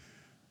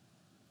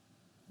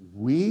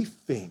 We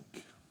think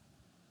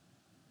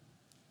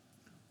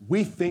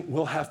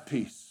we'll have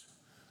peace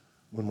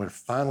when we're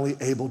finally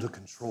able to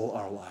control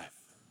our life.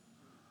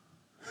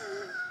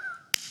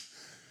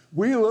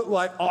 We look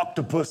like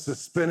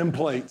octopuses spinning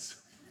plates.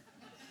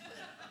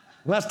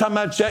 Last time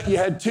I checked, you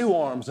had 2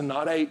 arms and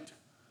not 8.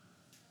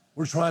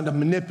 We're trying to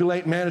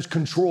manipulate, manage,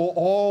 control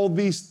all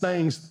these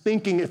things,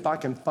 thinking if I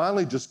can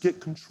finally just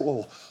get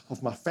control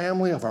of my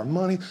family, of our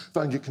money, if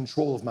I can get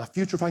control of my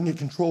future, if I can get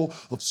control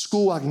of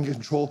school, I can get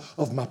control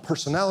of my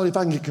personality, if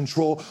I can get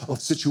control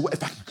of situation,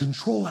 if I can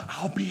control it,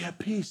 I'll be at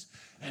peace.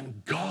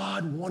 And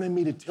God wanted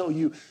me to tell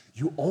you,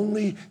 you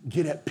only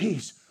get at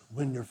peace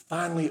when you're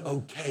finally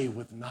okay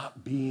with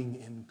not being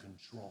in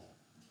control.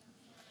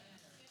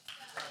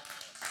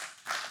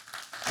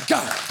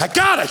 I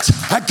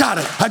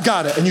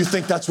got it. And you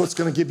think that's what's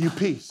going to give you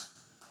peace.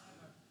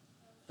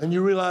 And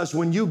you realize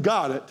when you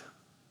got it,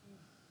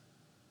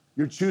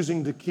 you're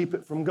choosing to keep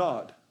it from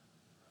God.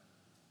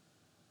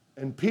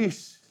 And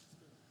peace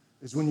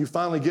is when you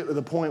finally get to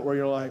the point where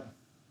you're like,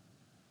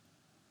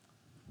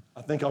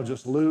 I think I'll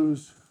just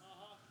lose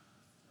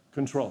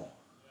control.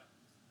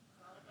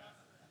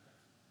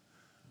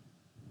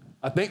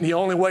 I think the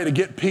only way to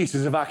get peace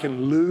is if I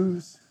can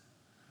lose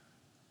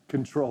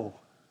control.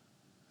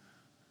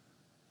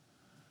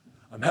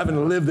 I'm having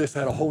to live this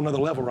at a whole nother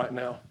level right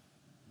now.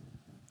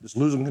 This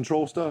losing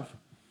control stuff.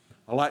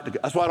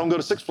 That's why I don't go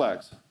to Six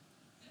Flags.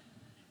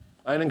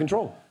 I ain't in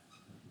control.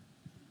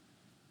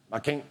 I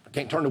can't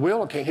turn the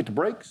wheel, I can't hit the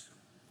brakes.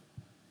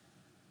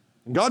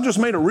 And God just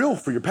made it real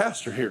for your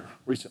pastor here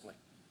recently.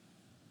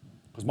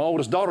 Because my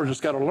oldest daughter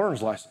just got her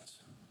learner's license.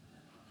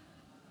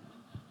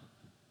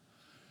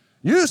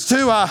 Used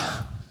to,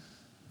 I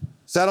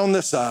sat on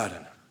this side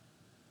and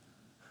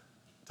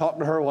talked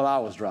to her while I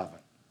was driving.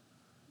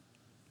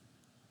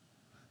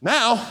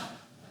 Now,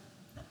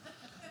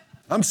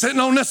 I'm sitting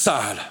on this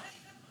side,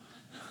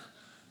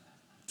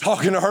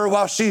 talking to her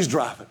while she's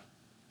driving.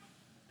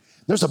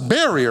 There's a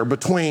barrier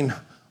between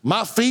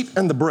my feet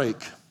and the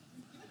brake,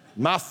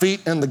 my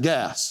feet and the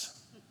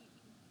gas.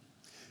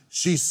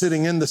 She's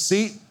sitting in the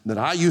seat that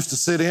I used to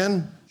sit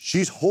in.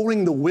 She's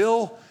holding the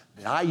wheel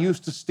that I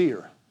used to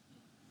steer.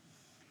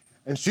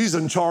 And she's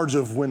in charge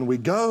of when we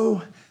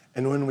go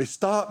and when we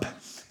stop.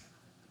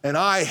 And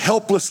I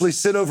helplessly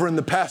sit over in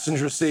the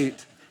passenger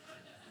seat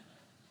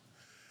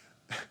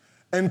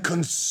and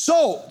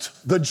consult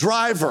the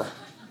driver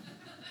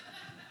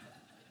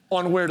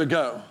on where to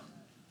go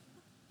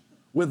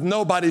with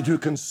nobody to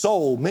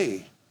console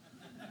me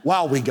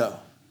while we go.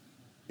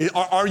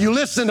 Are you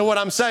listening to what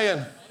I'm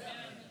saying?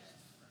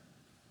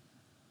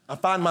 I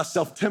find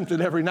myself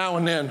tempted every now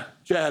and then,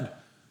 Chad,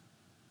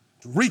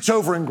 to reach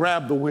over and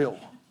grab the wheel.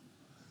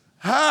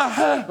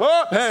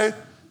 Oh, hey.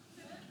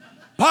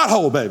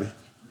 Pothole, baby.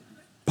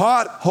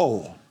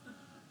 Pothole.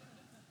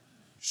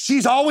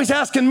 She's always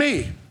asking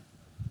me,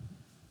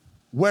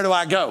 where do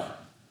I go?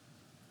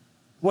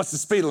 What's the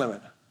speed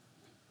limit?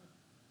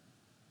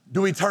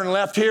 Do we turn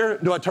left here?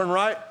 Do I turn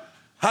right?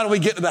 How do we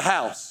get to the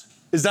house?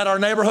 Is that our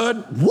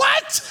neighborhood?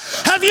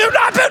 What? Have you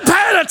not been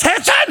paying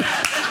attention?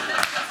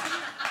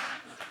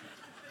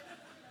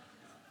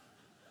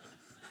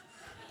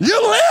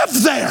 You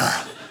live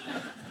there.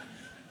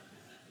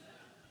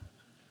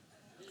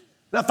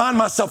 And I find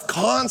myself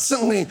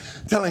constantly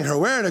telling her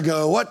where to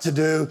go, what to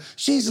do.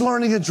 She's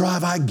learning to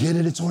drive. I get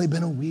it. It's only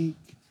been a week.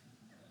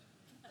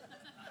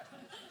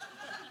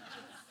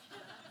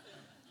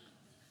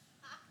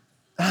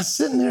 I was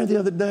sitting there the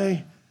other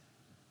day,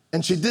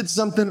 and she did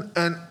something,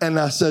 and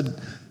I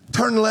said,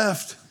 turn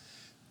left.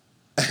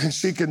 And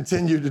she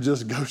continued to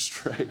just go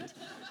straight.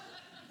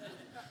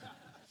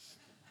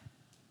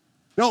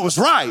 No, it was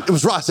right. It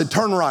was right. I said,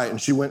 turn right, and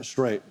she went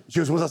straight. She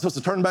goes, was I supposed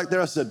to turn back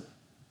there? I said,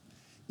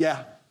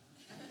 yeah.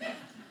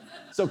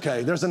 It's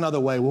okay. There's another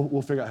way.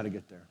 We'll figure out how to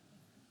get there.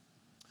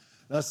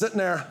 And I was sitting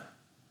there,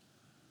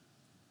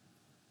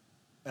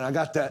 and I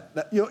got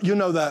that you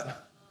know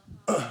that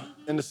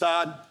in the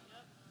side?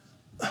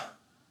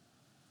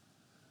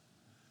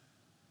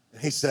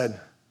 And he said,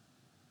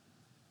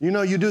 you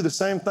know, you do the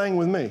same thing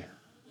with me.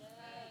 Yes.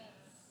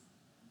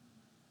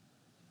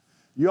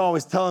 You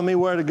always telling me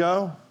where to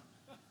go.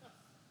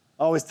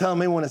 Always telling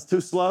me when it's too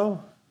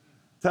slow.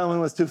 Telling me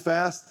when it's too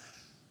fast.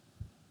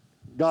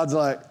 God's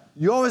like,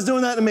 you always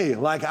doing that to me.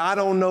 Like I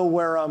don't know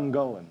where I'm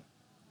going.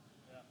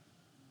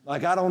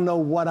 Like I don't know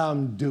what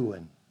I'm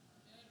doing.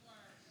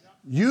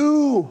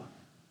 You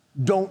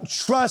don't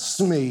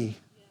trust me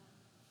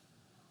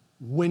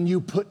when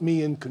you put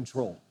me in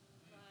control.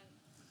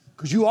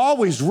 Because you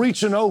always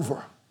reaching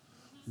over.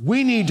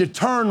 We need to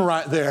turn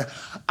right there.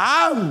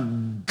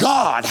 I'm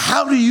God.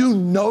 How do you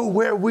know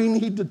where we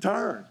need to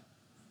turn?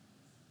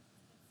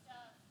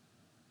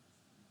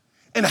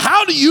 And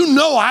how do you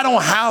know I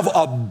don't have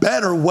a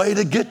better way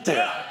to get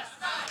there?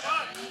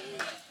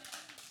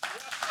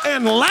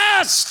 And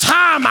last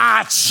time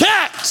I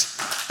checked,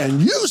 and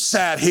you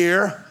sat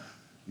here,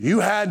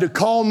 you had to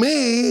call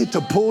me to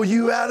pull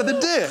you out of the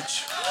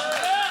ditch.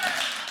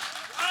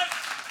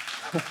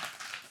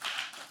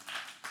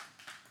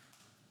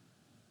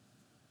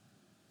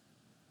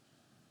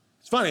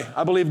 It's funny,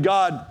 I believe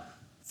God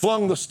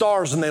flung the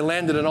stars and they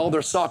landed in all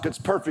their sockets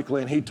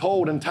perfectly, and he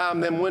told and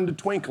timed them when to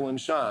twinkle and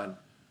shine.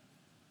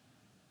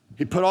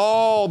 He put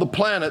all the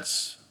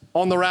planets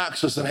on their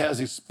axis and has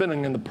these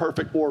spinning in the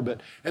perfect orbit.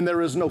 And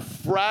there is no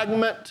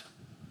fragment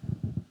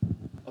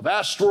of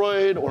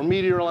asteroid or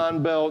meteor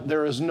line belt.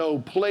 There is no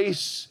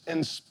place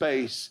in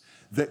space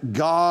that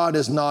God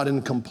is not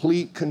in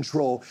complete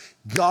control.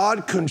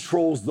 God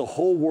controls the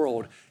whole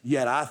world,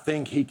 yet I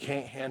think he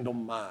can't handle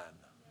mine.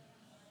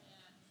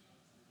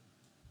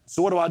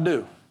 So what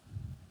do?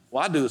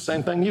 Well, I do the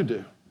same thing you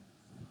do.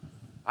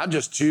 I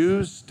just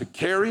choose to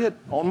carry it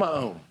on my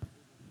own.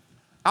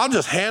 I'll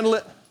just handle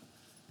it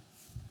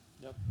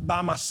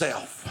by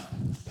myself.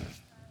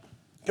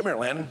 Come here,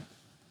 Landon.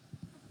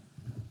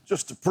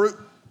 Just a fruit.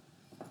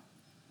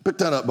 Pick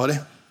that up, buddy.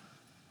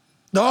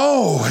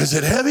 Oh, is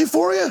it heavy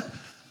for you?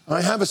 All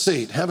right, have a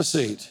seat, have a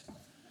seat.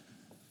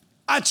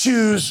 I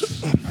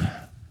choose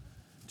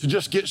to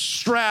just get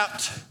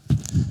strapped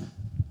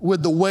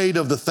with the weight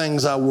of the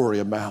things I worry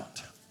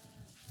about.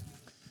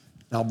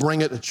 I'll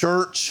bring it to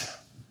church.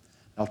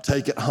 I'll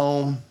take it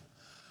home.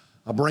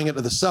 I'll bring it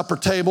to the supper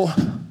table.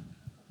 I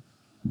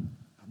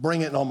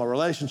bring it in all my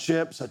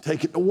relationships. I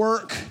take it to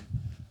work.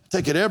 I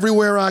take it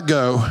everywhere I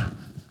go.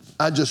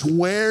 I just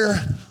wear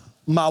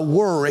my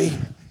worry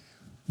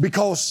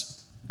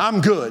because I'm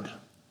good.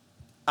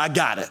 I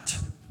got it.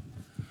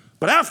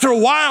 But after a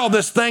while,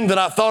 this thing that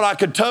I thought I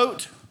could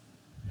tote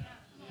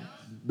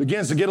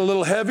begins to get a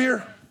little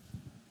heavier.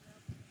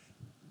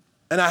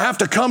 And I have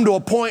to come to a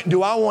point,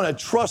 do I want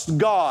to trust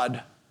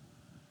God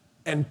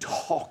and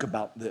talk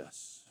about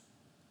this?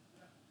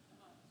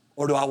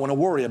 Or do I want to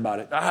worry about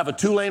it? I have a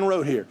 2-lane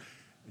road here.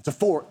 It's a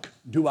fork.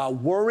 Do I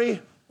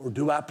worry or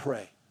do I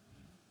pray?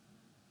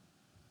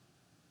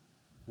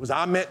 Was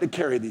I meant to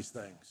carry these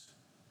things?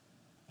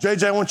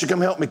 JJ, I want you to come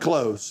help me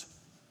close.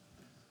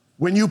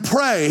 When you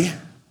pray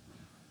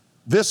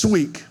this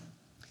week,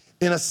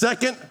 in a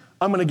second,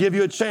 I'm going to give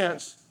you a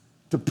chance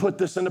to put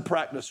this into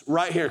practice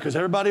right here, because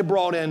everybody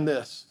brought in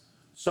this,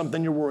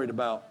 something you're worried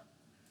about.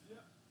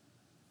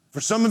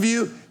 For some of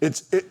you,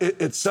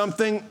 it's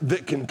something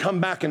that can come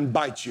back and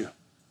bite you.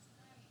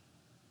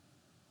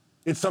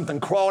 It's something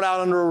crawled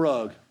out under a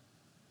rug.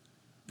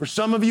 For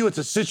some of you, it's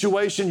a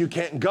situation you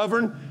can't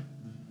govern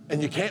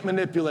and you can't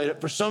manipulate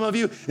it. For some of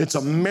you, it's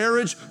a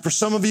marriage. For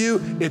some of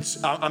you,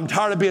 it's I'm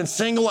tired of being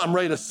single. I'm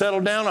ready to settle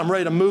down. I'm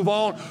ready to move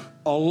on.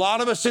 A lot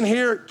of us in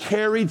here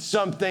carried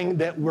something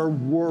that we're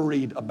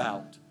worried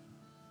about.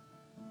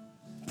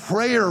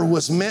 Prayer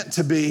was meant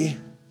to be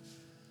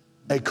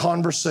a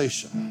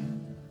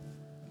conversation.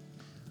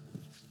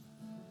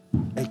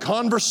 A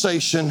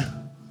conversation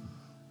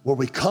where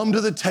we come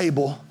to the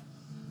table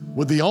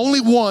with the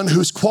only one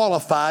who's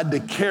qualified to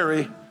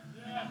carry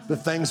the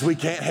things we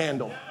can't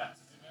handle.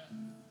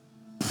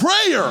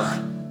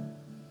 Prayer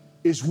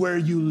is where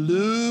you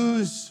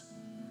lose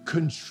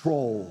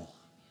control.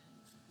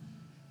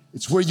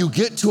 It's where you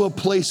get to a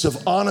place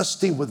of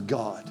honesty with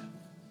God,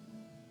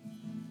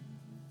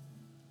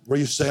 where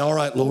you say, all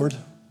right, Lord,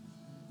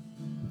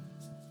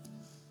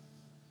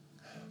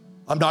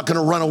 I'm not going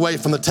to run away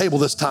from the table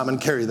this time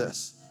and carry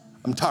this.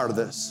 I'm tired of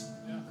this.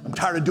 I'm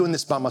tired of doing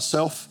this by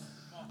myself.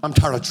 I'm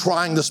tired of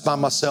trying this by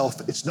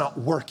myself. It's not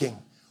working.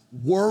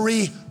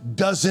 Worry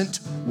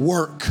doesn't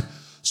work.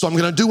 So I'm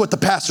going to do what the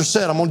pastor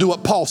said. I'm going to do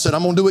what Paul said.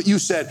 I'm going to do what you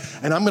said.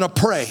 And I'm going to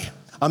pray.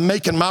 I'm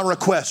making my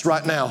request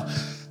right now.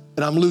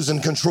 And I'm losing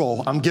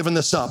control. I'm giving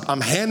this up.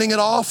 I'm handing it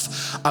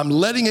off. I'm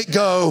letting it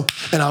go.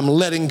 And I'm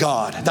letting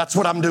God. That's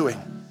what I'm doing.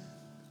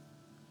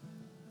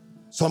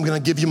 So I'm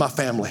going to give you my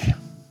family.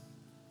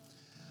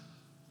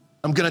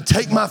 I'm going to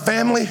take my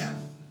family.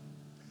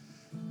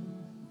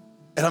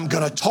 And I'm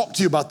going to talk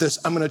to you about this.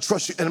 I'm going to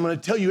trust you. And I'm going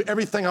to tell you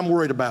everything I'm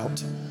worried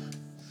about.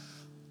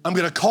 I'm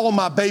going to call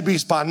my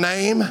babies by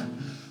name.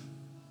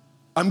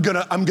 I'm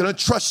gonna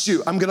trust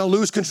you. I'm gonna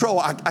lose control.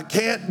 I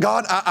can't,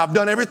 God, I've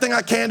done everything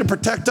I can to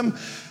protect them,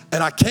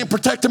 and I can't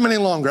protect them any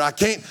longer. I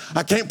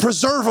can't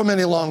preserve them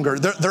any longer.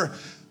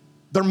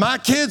 They're my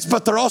kids,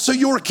 but they're also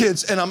your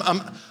kids, and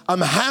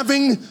I'm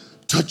having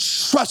to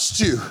trust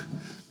you.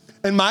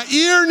 And my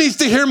ear needs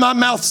to hear my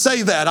mouth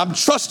say that. I'm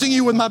trusting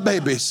you with my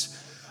babies.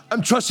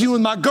 I'm trusting you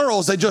with my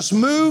girls. They just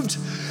moved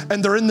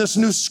and they're in this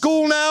new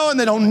school now and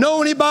they don't know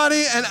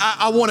anybody. And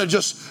I want to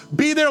just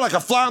be there like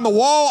a fly on the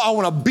wall. I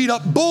want to beat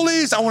up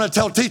bullies. I want to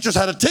tell teachers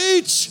how to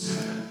teach.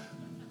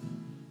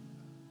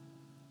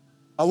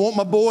 I want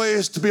my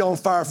boys to be on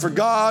fire for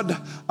God.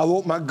 I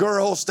want my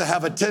girls to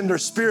have a tender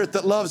spirit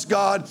that loves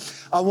God.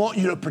 I want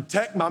you to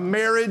protect my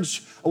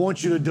marriage. I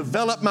want you to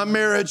develop my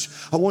marriage.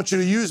 I want you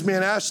to use me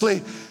and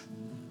Ashley,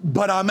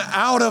 but I'm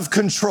out of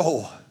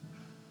control.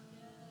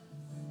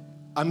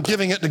 I'm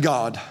giving it to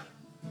God.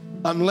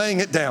 I'm laying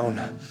it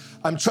down.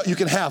 You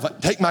can have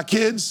it. Take my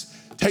kids,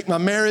 take my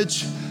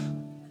marriage.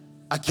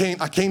 I can't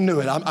do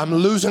it. I'm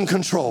losing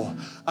control.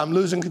 I'm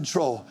losing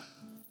control.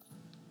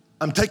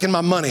 I'm taking my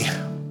money,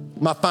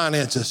 my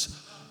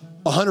finances,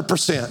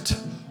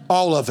 100%,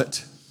 all of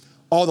it.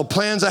 All the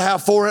plans I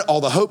have for it, all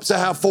the hopes I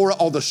have for it,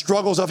 all the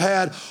struggles I've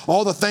had,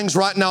 all the things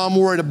right now I'm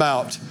worried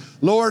about.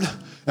 Lord,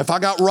 if I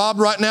got robbed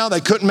right now,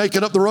 they couldn't make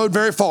it up the road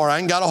very far. I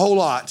ain't got a whole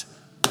lot.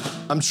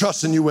 I'm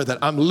trusting you with it.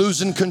 I'm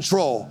losing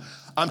control.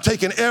 I'm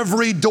taking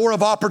every door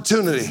of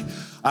opportunity.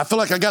 I feel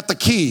like I got the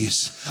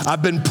keys.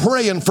 I've been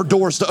praying for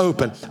doors to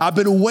open. I've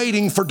been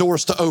waiting for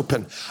doors to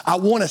open. I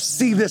want to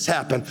see this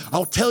happen.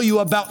 I'll tell you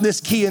about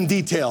this key in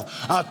detail.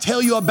 I'll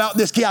tell you about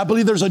this key. I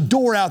believe there's a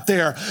door out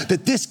there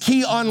that this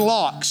key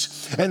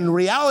unlocks. And the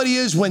reality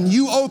is when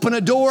you open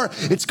a door,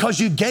 it's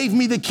because you gave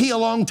me the key a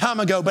long time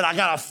ago, but I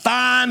got to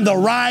find the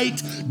right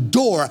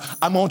door.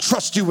 I'm going to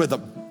trust you with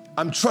them.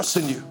 I'm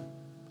trusting you.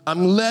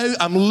 I'm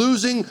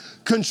losing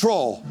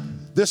control.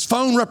 This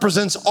phone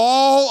represents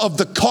all of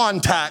the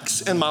contacts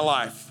in my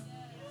life,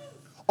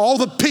 all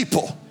the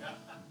people,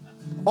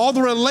 all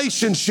the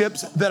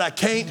relationships that I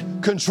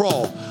can't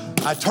control.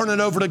 I turn it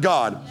over to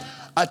God.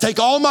 I take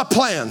all my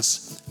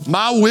plans.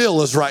 My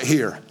will is right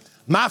here.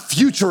 My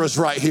future is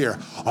right here.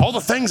 All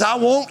the things I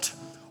want,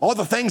 all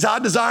the things I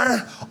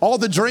desire, all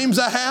the dreams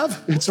I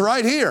have, it's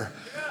right here.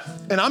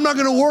 And I'm not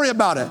gonna worry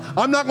about it.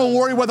 I'm not gonna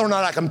worry whether or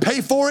not I can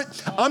pay for it.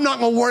 I'm not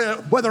gonna worry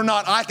whether or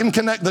not I can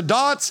connect the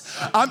dots.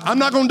 I'm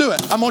not gonna do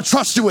it. I'm gonna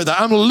trust you with it.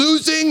 I'm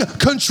losing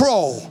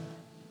control.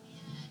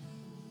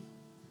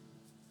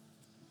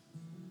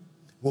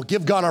 We'll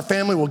give God our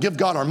family, we'll give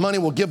God our money,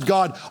 we'll give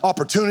God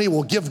opportunity,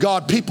 we'll give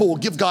God people, we'll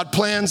give God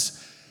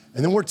plans,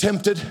 and then we're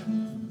tempted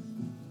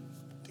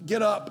to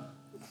get up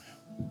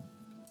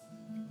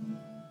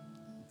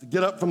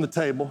from the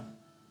table.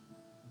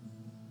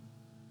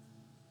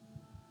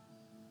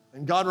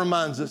 And God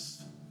reminds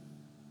us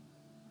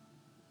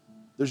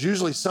there's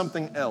usually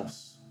something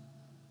else.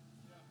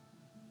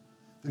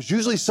 There's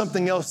usually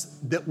something else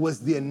that was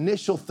the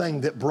initial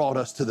thing that brought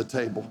us to the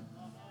table.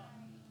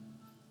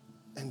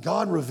 And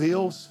God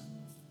reveals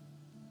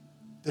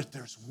that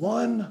there's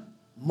one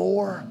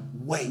more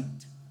weight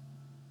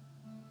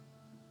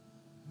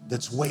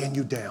that's weighing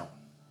you down.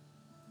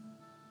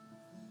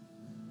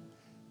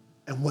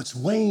 And what's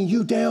weighing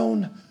you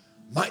down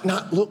might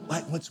not look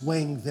like what's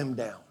weighing them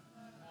down.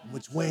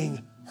 What's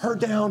weighing her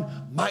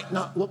down might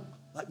not look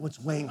like what's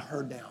weighing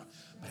her down.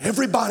 But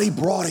everybody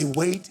brought a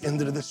weight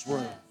into this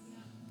room.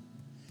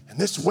 And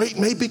this weight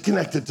may be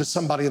connected to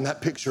somebody in that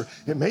picture.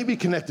 It may be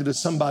connected to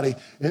somebody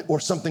or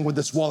something with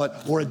this wallet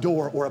or a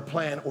door or a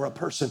plan or a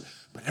person.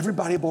 But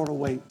everybody brought a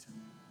weight.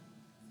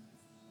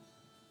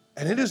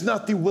 And it is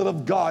not the will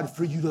of God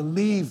for you to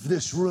leave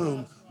this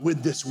room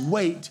with this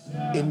weight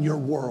in your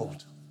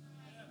world.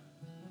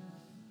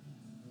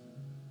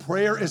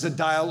 Prayer is a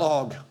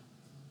dialogue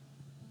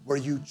where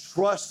you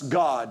trust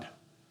God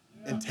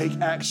and take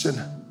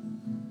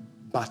action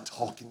by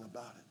talking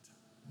about it.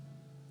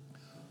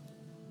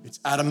 It's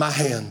out of my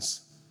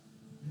hands.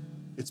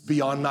 It's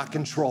beyond my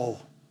control.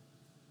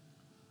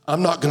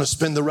 I'm not going to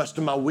spend the rest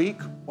of my week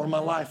or my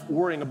life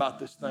worrying about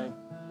this thing.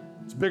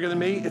 It's bigger than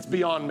me. It's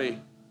beyond me.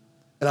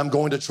 And I'm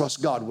going to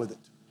trust God with it.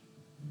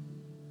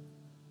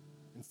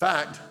 In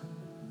fact,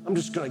 I'm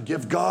just going to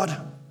give God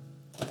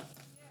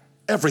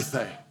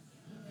everything.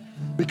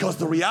 Because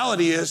the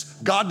reality is,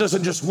 God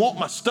doesn't just want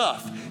my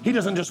stuff. He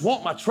doesn't just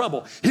want my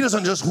trouble. He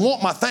doesn't just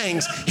want my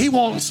things. He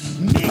wants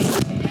me.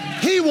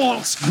 He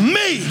wants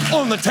me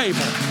on the table.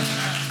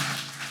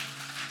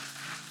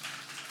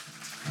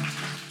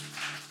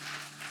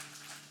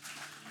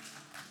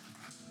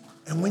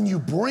 And when you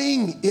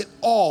bring it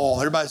all,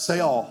 everybody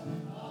say all.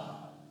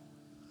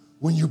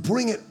 When you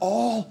bring it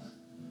all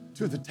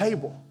to the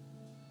table,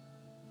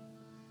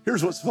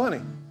 here's what's funny.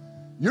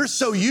 You're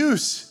so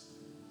used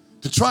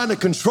to trying to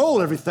control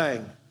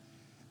everything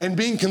and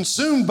being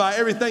consumed by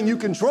everything you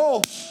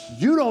control,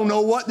 you don't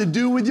know what to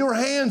do with your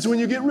hands when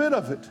you get rid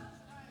of it.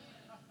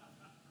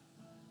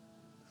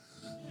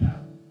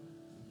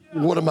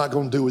 What am I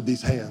going to do with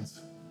these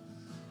hands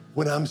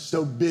when I'm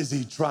so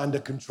busy trying to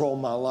control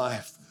my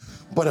life?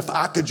 But if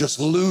I could just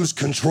lose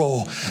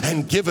control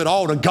and give it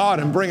all to God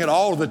and bring it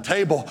all to the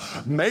table,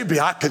 maybe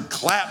I could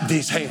clap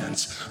these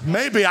hands.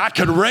 Maybe I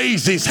could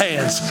raise these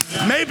hands.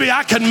 Maybe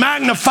I could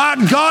magnify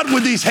God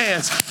with these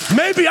hands.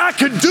 Maybe I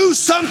could do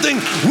something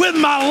with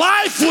my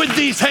life with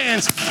these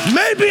hands.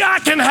 Maybe I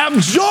can have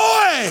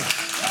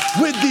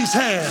joy with these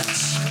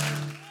hands.